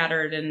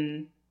scattered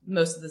and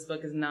most of this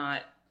book is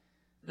not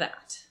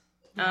that.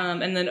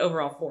 And then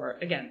overall 4,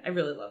 again, I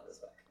really love this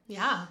book.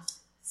 Yeah.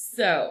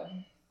 So,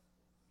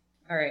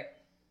 all right.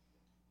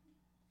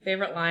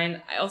 Favorite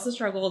line. I also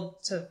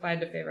struggled to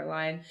find a favorite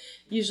line.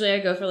 Usually I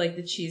go for like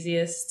the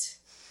cheesiest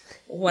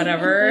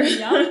whatever.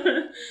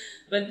 Yeah.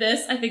 But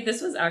I think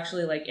this was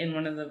actually like in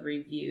one of the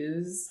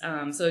reviews.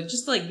 So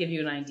just to like give you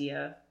an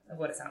idea of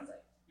what it sounds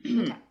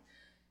like.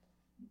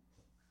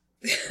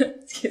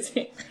 Excuse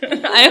me.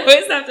 I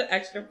always have to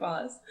extra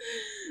pause.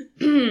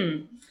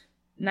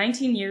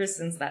 19 years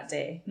since that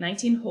day.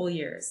 19 whole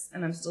years.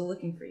 And I'm still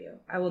looking for you.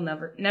 I will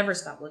never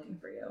stop looking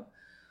for you.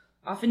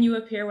 Often you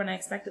appear when I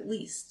expect it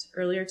least.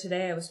 Earlier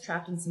today, I was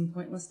trapped in some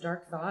pointless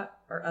dark thought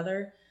or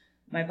other.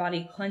 My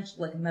body clenched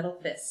like a metal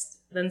fist.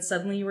 Then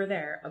suddenly you were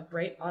there, a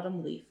bright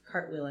autumn leaf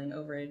cartwheeling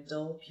over a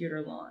dull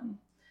pewter lawn.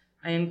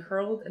 I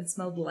uncurled and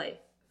smelled life,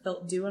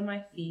 felt dew on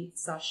my feet,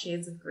 saw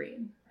shades of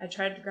green. I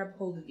tried to grab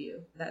hold of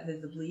you, that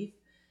vivid leaf,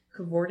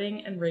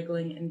 cavorting and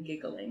wriggling and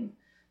giggling.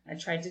 I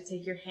tried to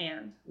take your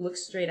hand, look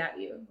straight at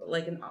you, but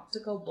like an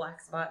optical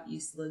black spot, you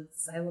slid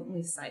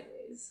silently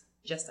sideways,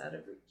 just out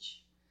of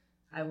reach.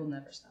 I will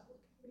never stop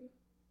looking for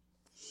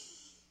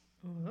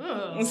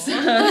you. Ooh. So,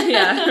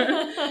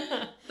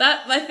 yeah.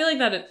 I feel like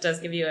that it does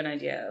give you an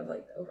idea of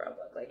like the overall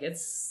book. Like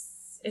it's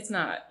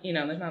not,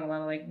 there's not a lot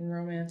of like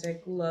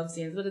romantic love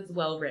scenes, but it's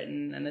well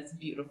written and it's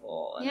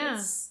beautiful and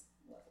it's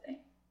lovely.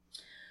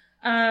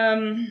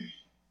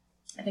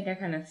 I think I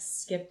kind of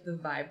skipped the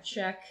vibe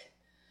check.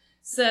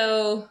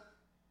 So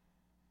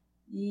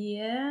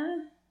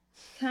yeah,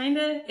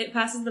 kinda. It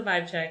passes the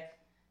vibe check.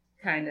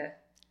 Kinda.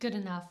 Good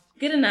enough.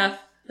 Good enough.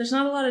 There's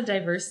not a lot of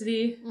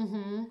diversity.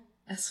 Mm-hmm.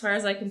 As far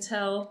as I can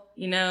tell,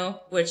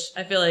 which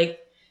I feel like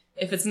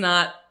if it's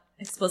not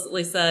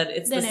explicitly said,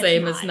 it's Then the it's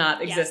same not. as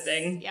not Yes.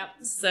 existing. Yep.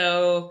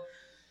 So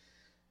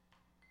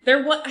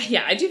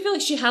I do feel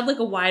like she had like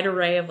a wide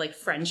array of like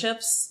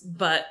friendships,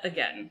 but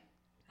again,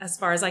 as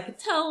far as I could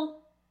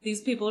tell,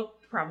 these people are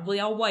probably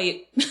all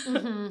white.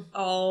 Mm-hmm.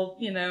 all,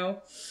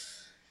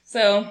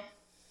 So,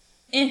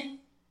 and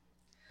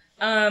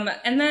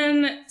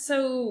then,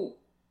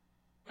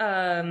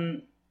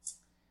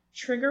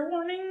 trigger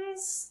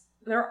warnings.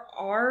 There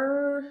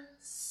are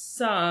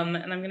some,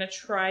 and I'm going to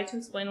try to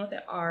explain what they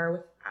are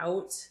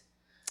without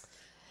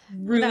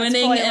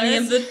ruining any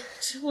of the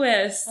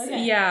twists.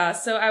 Okay. Yeah,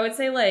 so I would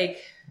say like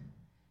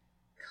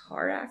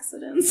car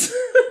accidents.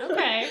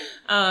 Okay.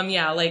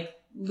 Yeah, like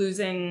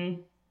losing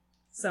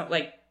some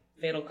like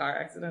fatal car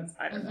accidents.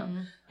 I don't know.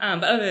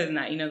 But other than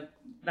that,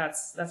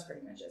 that's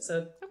pretty much it.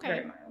 So Okay.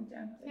 very mild.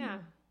 Yeah.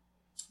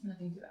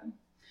 Nothing too bad.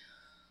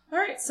 All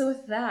right. So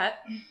with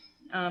that,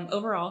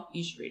 overall,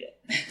 you should read it.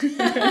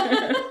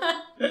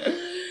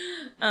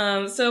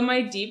 So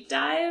my deep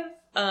dive,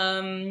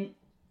 I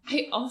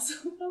also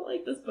felt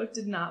like this book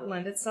did not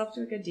lend itself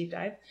to a good deep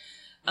dive.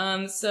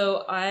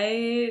 So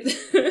I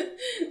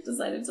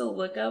decided to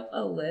look up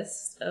a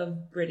list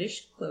of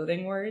British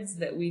clothing words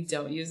that we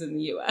don't use in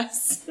the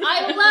US.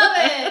 I love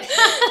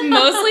it.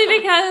 Mostly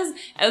because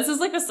this is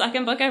like the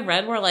second book I've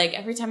read where like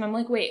every time I'm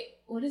like, wait,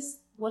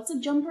 what's a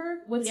jumper?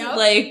 What's Yep. it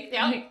like?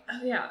 Yep. Like,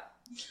 oh yeah.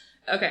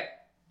 Okay.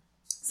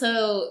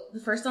 So the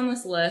first on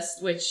this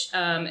list, which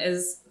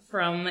is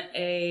from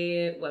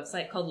a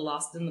website called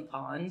Lost in the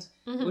Pond,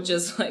 Mhm. which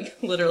is like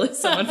literally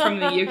someone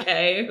from the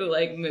UK who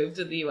like moved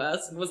to the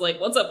US and was like,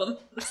 what's up with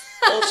this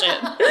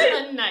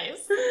bullshit?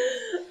 Nice.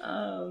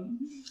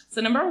 So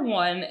number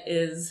 1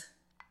 is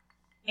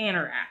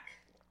anorak.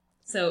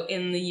 So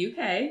in the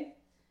UK,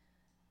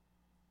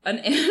 an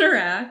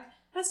anorak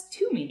has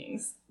 2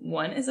 meanings.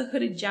 1 is a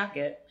hooded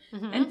jacket,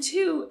 Mhm. and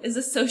 2 is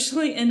a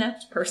socially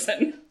inept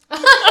person. What?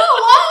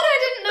 I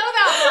didn't know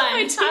that one. I I,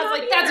 did was not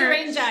like, that's a either.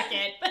 rain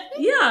jacket.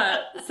 Yeah.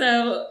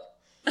 So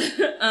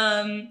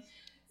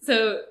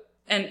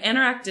and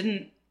anorak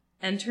didn't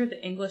enter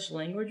the English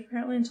language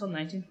apparently until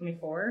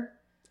 1924.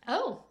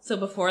 Oh. So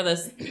before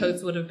this,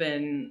 coats would have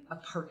been a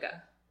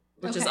parka,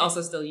 which is Okay.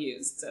 also still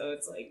used. So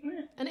it's like,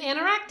 An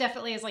anorak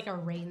definitely is like a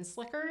rain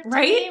slicker to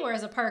Right? me,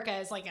 whereas a parka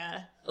is like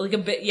a like a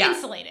bit, yeah.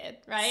 insulated,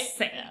 right?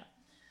 Same.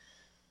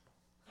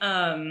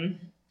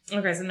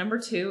 Okay, so number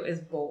 2 is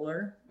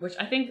bowler, which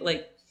I think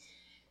like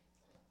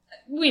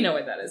we know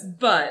what that is,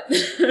 but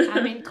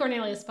I mean,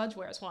 Cornelius Fudge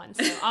wears one,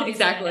 so obviously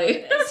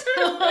Exactly. I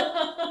know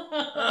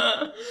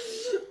what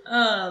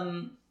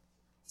it is.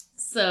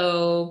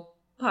 So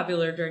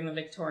popular during the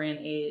Victorian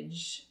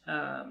age,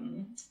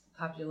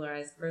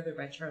 popularized further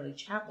by Charlie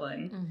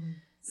Chaplin. Mhm.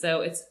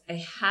 So it's a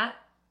hat.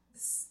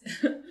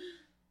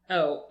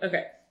 Oh,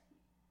 okay.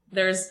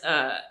 There's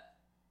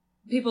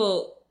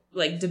people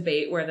like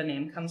debate where the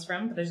name comes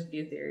from, but there's a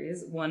few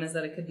theories. One is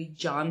that it could be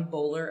John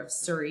Bowler of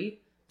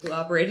Surrey, who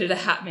operated a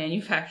hat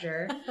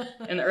manufacturer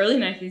in the early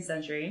 19th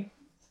century.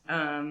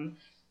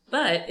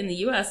 But in the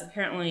US,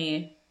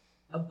 apparently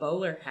a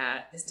bowler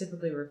hat is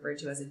typically referred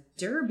to as a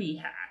derby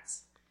hat,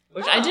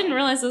 which I didn't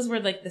realize those were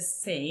like the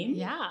same.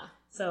 Yeah,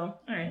 So,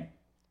 all right.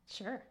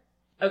 sure.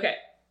 Okay.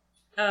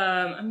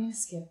 I'm going to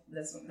skip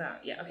this one.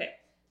 That, yeah, okay.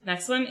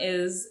 Next one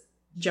is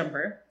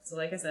jumper. So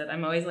like I said,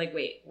 I'm always like,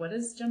 wait, what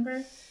is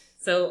jumper?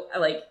 So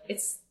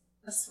it's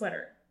a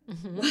sweater.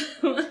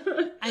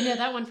 Mhm. I know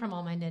that one from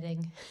all my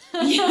knitting.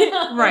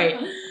 Yeah, right.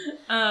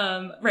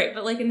 Right.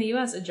 But like in the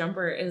US, a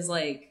jumper is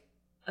like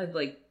a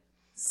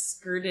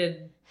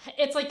skirted.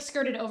 It's like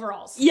skirted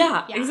overalls.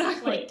 Yeah,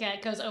 exactly. Like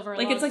it goes over.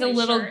 Like it's like a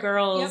little shirt.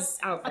 girl's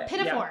Yep. outfit. A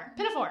pinafore.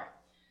 Pinafore.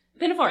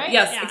 Pinafore. Right?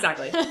 Yes, Yeah.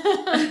 exactly.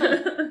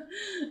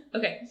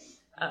 Okay.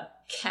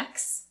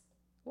 Kex.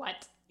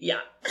 What?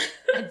 Yeah.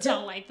 I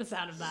don't like the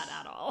sound of that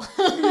at all.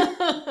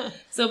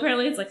 So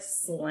apparently it's like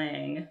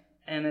slang,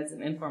 and it's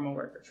an informal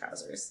word for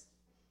trousers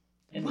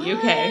in the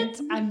UK.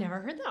 What? I've never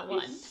heard that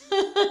one.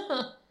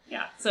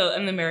 Yeah. So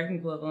an American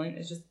equivalent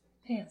is just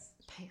pants.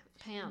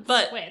 Pants.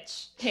 But-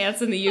 Which?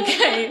 Pants in the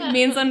UK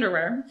means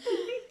underwear.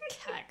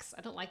 Kex.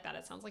 I don't like that.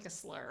 It sounds like a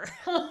slur.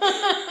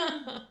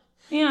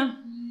 Yeah.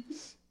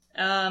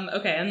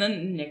 Okay, and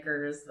then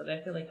knickers, but I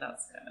feel like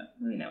that's kind of,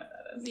 we know what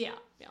that is. Yeah.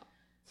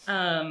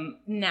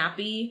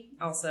 Nappy,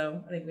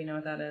 also, I think we know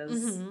what that is.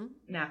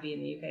 Mm-hmm. Nappy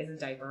in the UK is a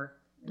diaper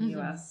in the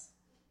US.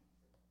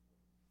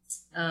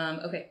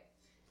 Okay.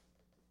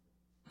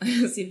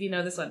 See if you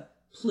know this one.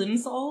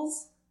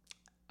 Plimsolls.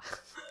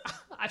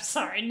 I'm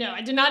sorry. No,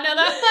 I did not know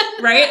that.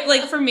 Right?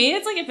 Like, for me,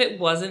 it's like if it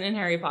wasn't in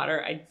Harry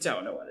Potter, I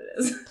don't know what it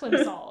is.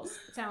 Plimsolls.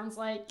 Sounds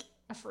like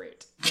a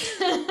fruit.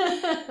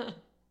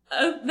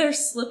 They're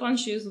slip-on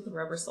shoes with a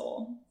rubber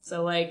sole.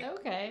 So, like,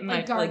 Okay.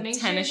 like gardening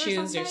tennis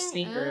shoes or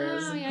something?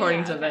 sneakers, Oh, yeah, according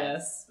yeah, to okay.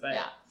 this. But,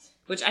 Yeah.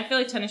 which I feel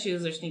like tennis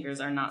shoes or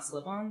sneakers are not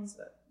slip-ons,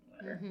 but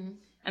whatever. Mm-hmm.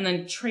 And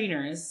then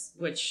trainers,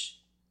 which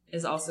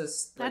is also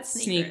That's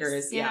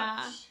sneakers. Yeah.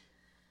 Yeah.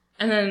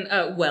 And then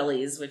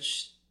wellies,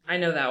 which I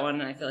know that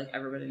one, and I feel like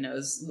everybody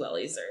knows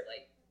wellies are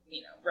like,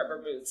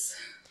 rubber boots.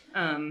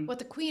 What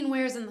the queen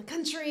wears in the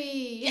country.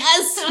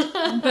 Yes!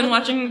 I've been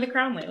watching The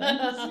Crown lately.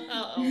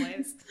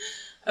 Always.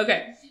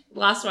 Okay,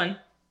 last one.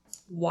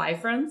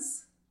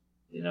 Y-fronts.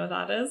 You know what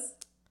that is?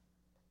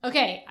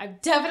 Okay,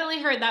 I've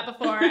definitely heard that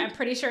before. I'm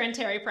pretty sure in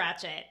Terry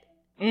Pratchett.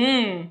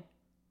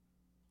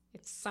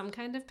 It's some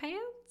kind of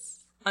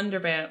pants?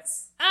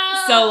 Underpants.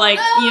 Oh, So, like,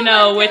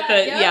 my with God,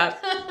 the, yep.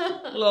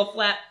 a little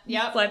flat,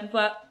 Yep. flappy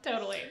flap.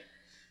 Totally.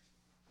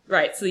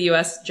 Right, so the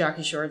US,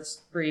 jockey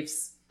shorts,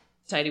 briefs,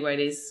 tidy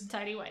whities.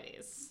 Tidy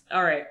whities.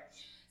 All right.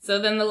 So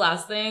then the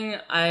last thing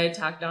I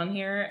tacked on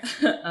here,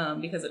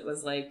 because it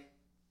was like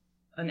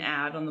an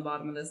ad on the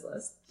bottom of this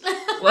list,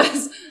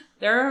 was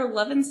there are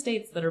 11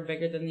 states that are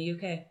bigger than the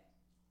UK.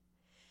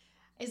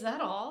 Is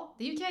that all?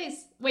 The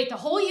UK's... Wait, the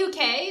whole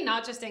UK?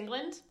 Not just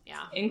England?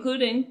 Yeah.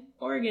 Including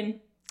Oregon.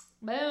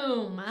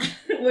 Boom.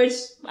 Which,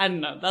 I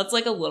don't know, that's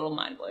like a little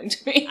mind-blowing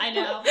to me. I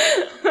know.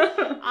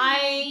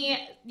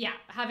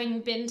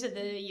 Having been to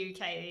the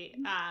UK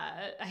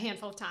a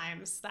handful of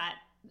times, that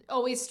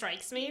always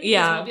strikes me. Because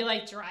Yeah. we'll be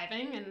like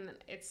driving and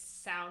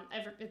it's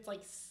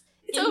like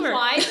It's over.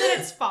 implied that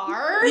it's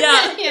far,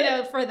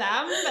 Yeah. for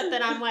them. But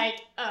then I'm like,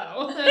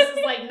 oh, this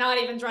is like not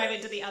even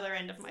driving to the other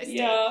end of my state.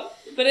 Yeah,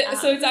 but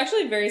so it's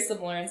actually very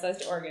similar in size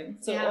to Oregon.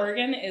 So Yeah.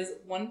 Oregon is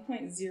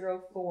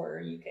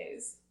 1.04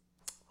 UK's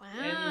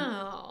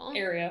Wow.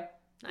 area.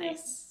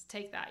 Nice.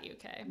 Take that,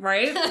 UK.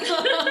 Right?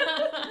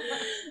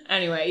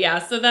 Anyway, yeah,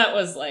 so that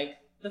was like,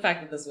 the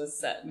fact that this was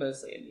set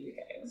mostly in the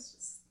UK was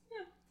just,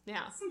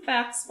 Yeah. some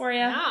facts for you.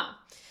 Yeah.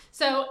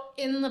 So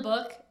in the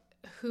book,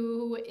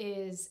 who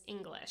is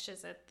English?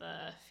 Is it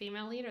the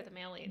female lead or the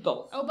male lead?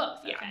 Both. Oh, both.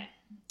 Yeah. Okay.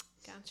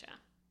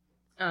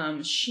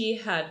 Gotcha. She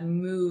had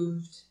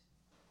moved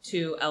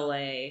to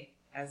LA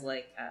as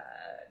like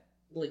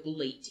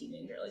late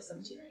teenager, like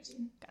 17 or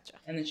 18. Gotcha.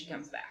 And then she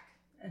comes back.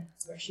 And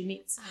that's where she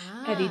meets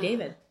Ah, Eddie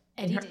David.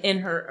 Eddie in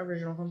David. her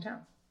original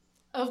hometown.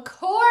 Of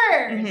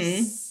course.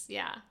 Mhm.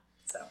 Yeah.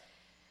 So,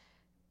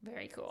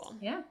 Very cool.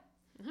 yeah.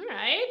 All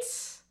right.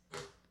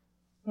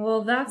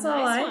 Well, that's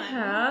all Nice I one.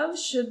 have.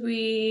 Should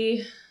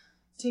we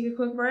take a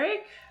quick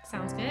break?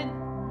 Sounds good.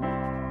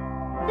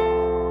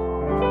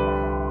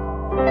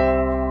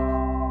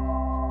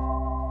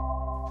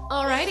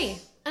 Alrighty.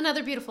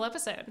 Another beautiful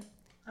episode.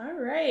 All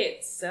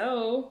right.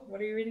 So, what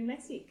are you reading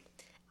next week?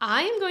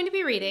 I am going to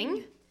be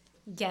reading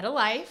Get a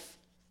Life,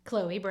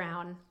 Chloe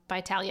Brown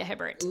by Talia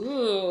Hibbert.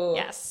 Ooh.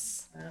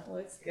 Yes. That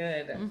looks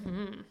good.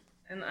 Mm-hmm.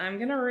 And I'm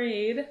going to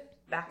read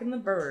Back in the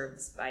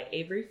Burbs by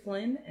Avery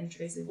Flynn and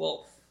Tracy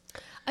Wolff.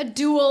 A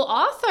dual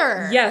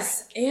author.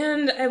 Yes.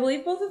 And I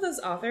believe both of those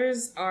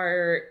authors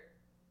are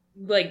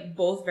like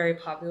both very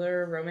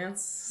popular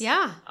romance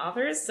Yeah.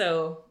 authors.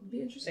 So it'll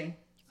be interesting.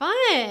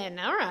 Fun.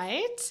 All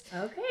right.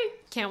 Okay.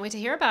 Can't wait to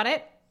hear about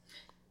it.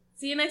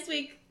 See you next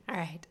week. All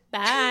right.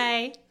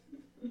 Bye.